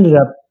 And he ended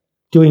up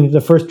doing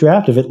the first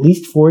draft of at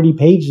least 40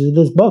 pages of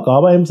this book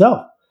all by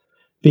himself,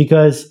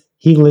 because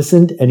he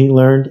listened and he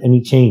learned and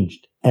he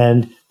changed.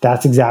 And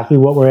that's exactly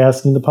what we're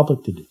asking the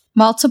public to do.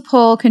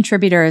 Multiple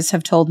contributors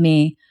have told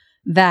me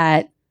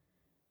that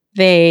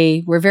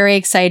they were very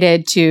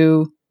excited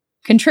to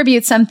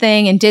contribute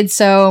something and did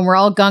so, and we're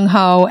all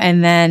gung-ho,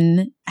 and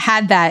then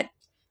had that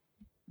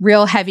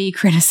real heavy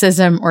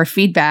criticism or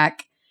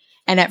feedback.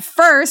 And at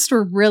first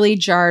were really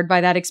jarred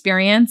by that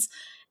experience,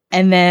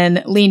 and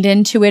then leaned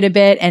into it a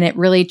bit, and it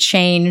really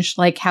changed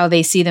like how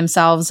they see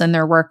themselves and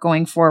their work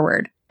going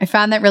forward. I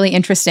found that really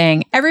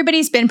interesting.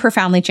 Everybody's been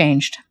profoundly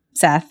changed,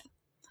 Seth.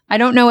 I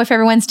don't know if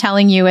everyone's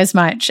telling you as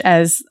much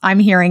as I'm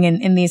hearing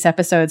in these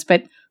episodes,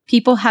 but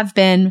people have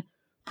been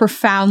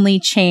profoundly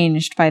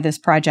changed by this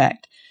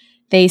project.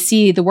 They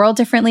see the world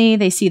differently.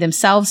 They see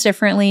themselves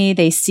differently.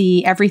 They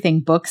see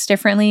everything, books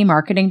differently,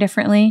 marketing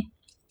differently.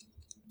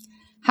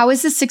 How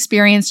has this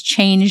experience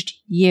changed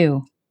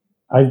you?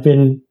 I've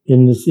been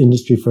in this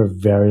industry for a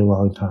very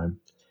long time.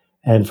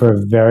 And for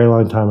a very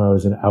long time, I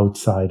was an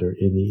outsider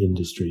in the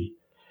industry.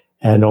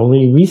 And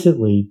only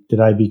recently did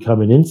I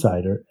become an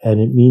insider. And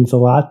it means a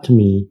lot to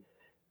me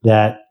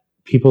that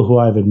people who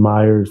I've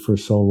admired for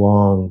so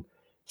long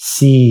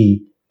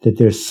see that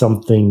there's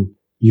something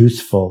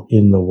useful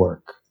in the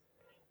work.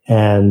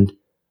 And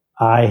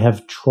I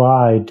have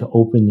tried to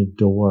open the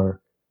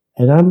door.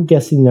 And I'm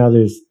guessing now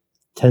there's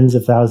tens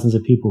of thousands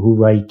of people who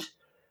write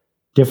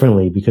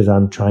differently because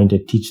I'm trying to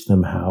teach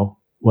them how,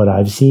 what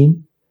I've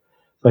seen.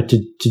 But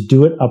to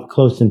do it up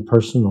close and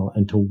personal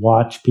and to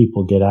watch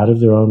people get out of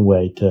their own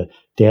way, to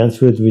dance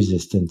with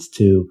resistance,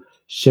 to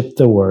ship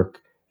the work,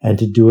 and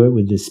to do it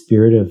with the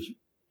spirit of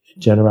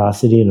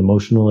generosity and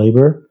emotional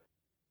labor,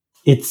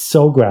 it's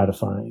so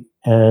gratifying.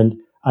 And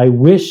I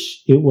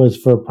wish it was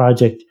for a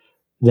project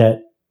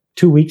that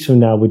 2 weeks from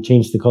now would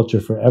change the culture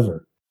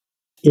forever.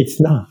 It's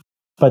not,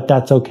 but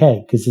that's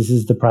okay because this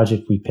is the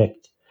project we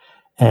picked.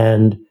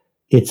 And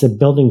it's a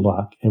building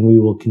block, and we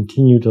will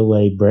continue to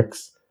lay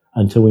bricks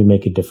until we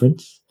make a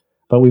difference.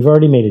 But we've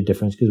already made a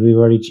difference because we've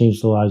already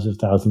changed the lives of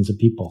thousands of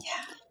people.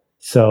 Yeah.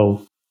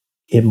 So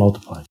it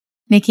multiplies.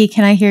 Nikki,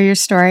 can I hear your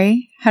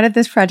story? How did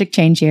this project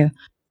change you?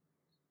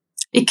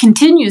 It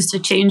continues to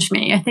change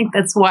me. I think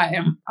that's why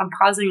I'm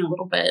pausing a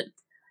little bit.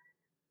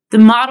 The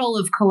model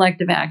of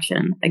collective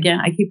action, again,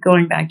 I keep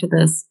going back to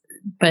this,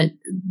 but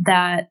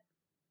that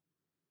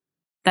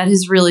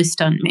has really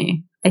stunned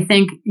me. I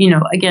think,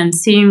 again,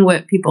 seeing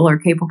what people are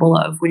capable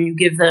of when you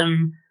give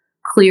them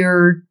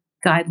clear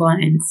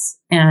guidelines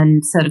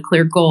and set a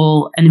clear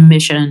goal and a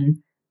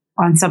mission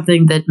on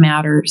something that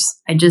matters.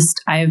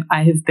 I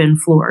have been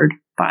floored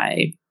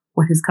by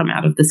what has come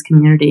out of this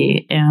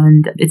community,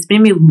 and it's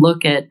made me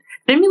look at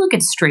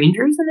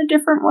strangers in a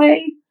different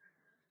way,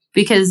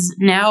 because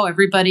now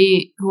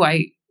everybody who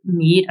I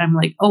meet, I'm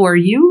like, oh, are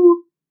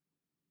you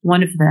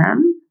one of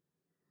them?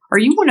 Are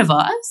you one of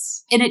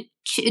us? And it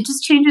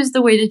just changes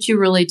the way that you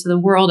relate to the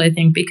world, I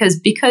think,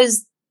 because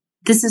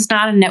this is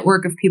not a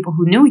network of people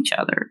who knew each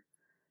other.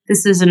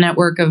 This is a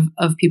network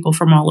of people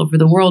from all over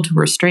the world who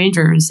are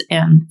strangers.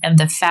 And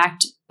the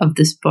fact of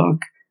this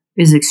book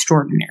is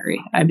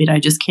extraordinary. I mean, I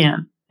just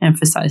can't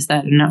emphasize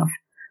that enough.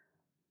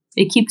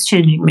 It keeps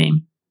changing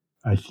me.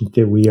 I think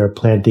that we are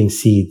planting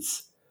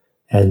seeds,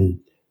 and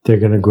they're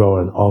going to grow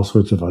in all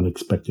sorts of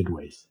unexpected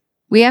ways.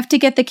 We have to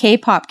get the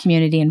K-pop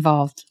community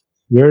involved.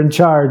 You're in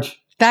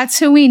charge. That's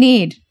who we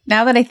need,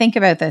 now that I think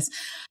about this.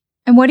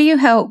 And what do you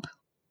hope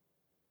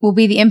will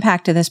be the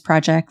impact of this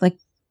project? Like,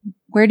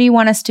 where do you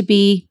want us to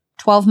be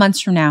 12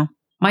 months from now?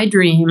 My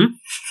dream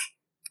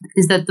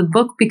is that the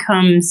book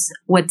becomes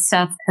what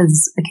Seth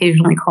has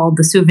occasionally called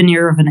the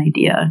souvenir of an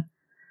idea.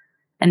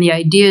 And the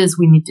idea is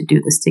we need to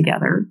do this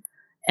together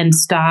and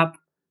stop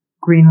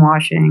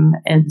greenwashing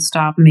and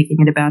stop making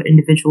it about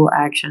individual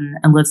action.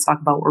 And let's talk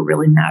about what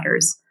really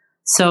matters.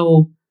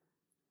 So,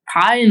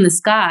 pie in the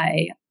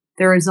sky,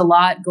 there is a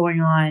lot going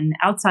on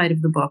outside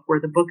of the book,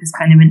 where the book is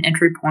kind of an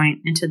entry point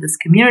into this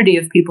community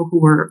of people who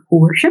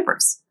were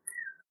shippers,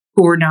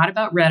 who are not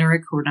about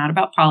rhetoric, who are not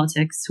about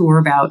politics, who are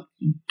about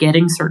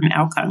getting certain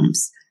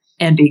outcomes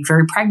and being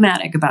very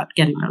pragmatic about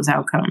getting those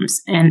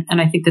outcomes. And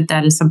I think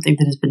that is something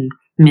that has been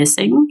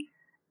missing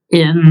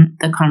in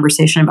the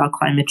conversation about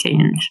climate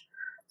change.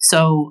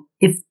 So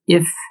if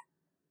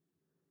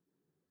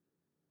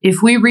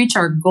we reach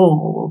our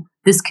goal,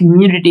 this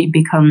community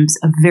becomes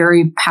a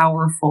very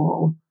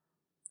powerful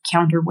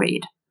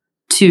counterweight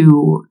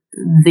to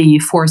the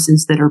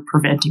forces that are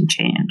preventing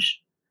change.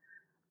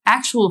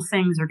 Actual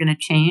things are going to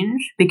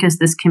change because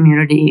this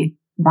community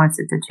wants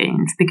it to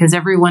change, because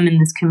everyone in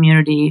this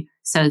community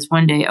says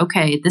one day,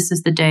 okay, this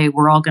is the day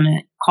we're all going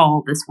to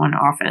call this one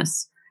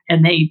office,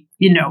 and they,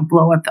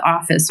 blow up the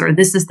office, or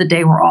this is the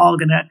day we're all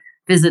going to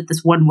visit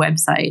this one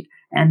website,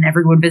 and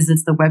everyone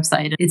visits the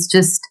website. It's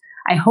just,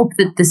 I hope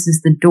that this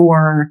is the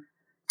door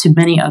to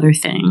many other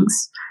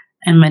things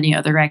and many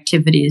other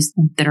activities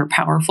that are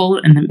powerful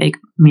and that make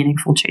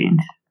meaningful change.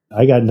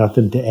 I got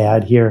nothing to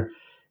add here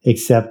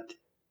except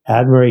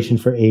admiration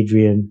for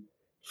Adrian,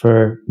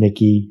 for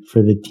Nikki,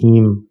 for the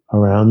team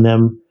around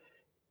them.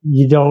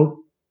 You don't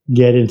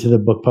get into the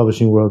book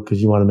publishing world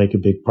because you want to make a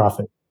big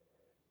profit.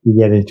 You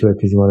get into it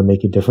because you want to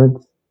make a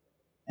difference.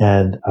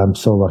 And I'm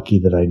so lucky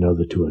that I know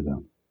the two of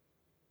them.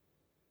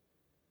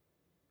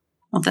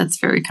 Well, that's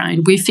very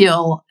kind. We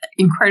feel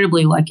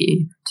incredibly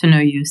lucky to know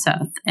you,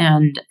 Seth.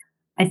 And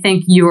I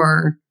think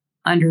you're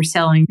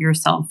underselling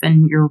yourself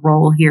and your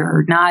role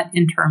here, not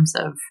in terms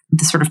of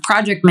the sort of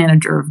project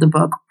manager of the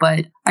book,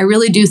 but I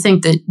really do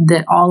think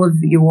that all of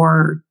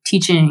your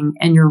teaching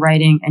and your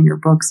writing and your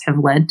books have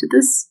led to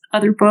this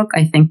other book.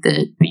 I think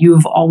that you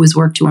have always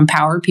worked to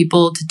empower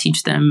people, to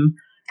teach them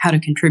how to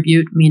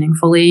contribute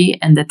meaningfully,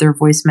 and that their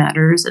voice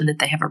matters and that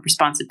they have a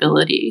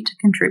responsibility to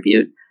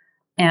contribute.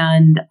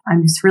 And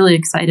I'm just really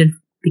excited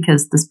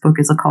because this book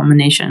is a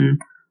culmination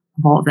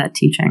of all of that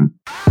teaching.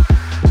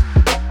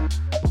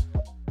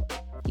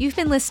 You've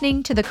been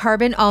listening to the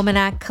Carbon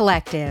Almanac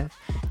Collective.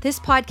 This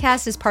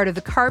podcast is part of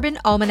the Carbon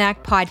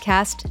Almanac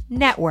Podcast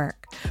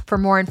Network. For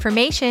more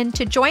information,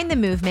 to join the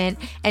movement,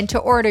 and to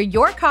order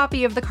your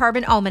copy of the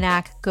Carbon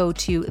Almanac, go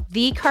to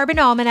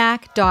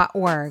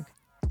thecarbonalmanac.org.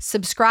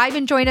 Subscribe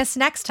and join us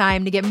next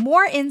time to get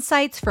more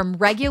insights from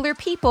regular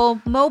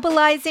people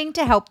mobilizing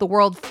to help the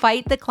world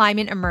fight the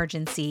climate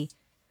emergency.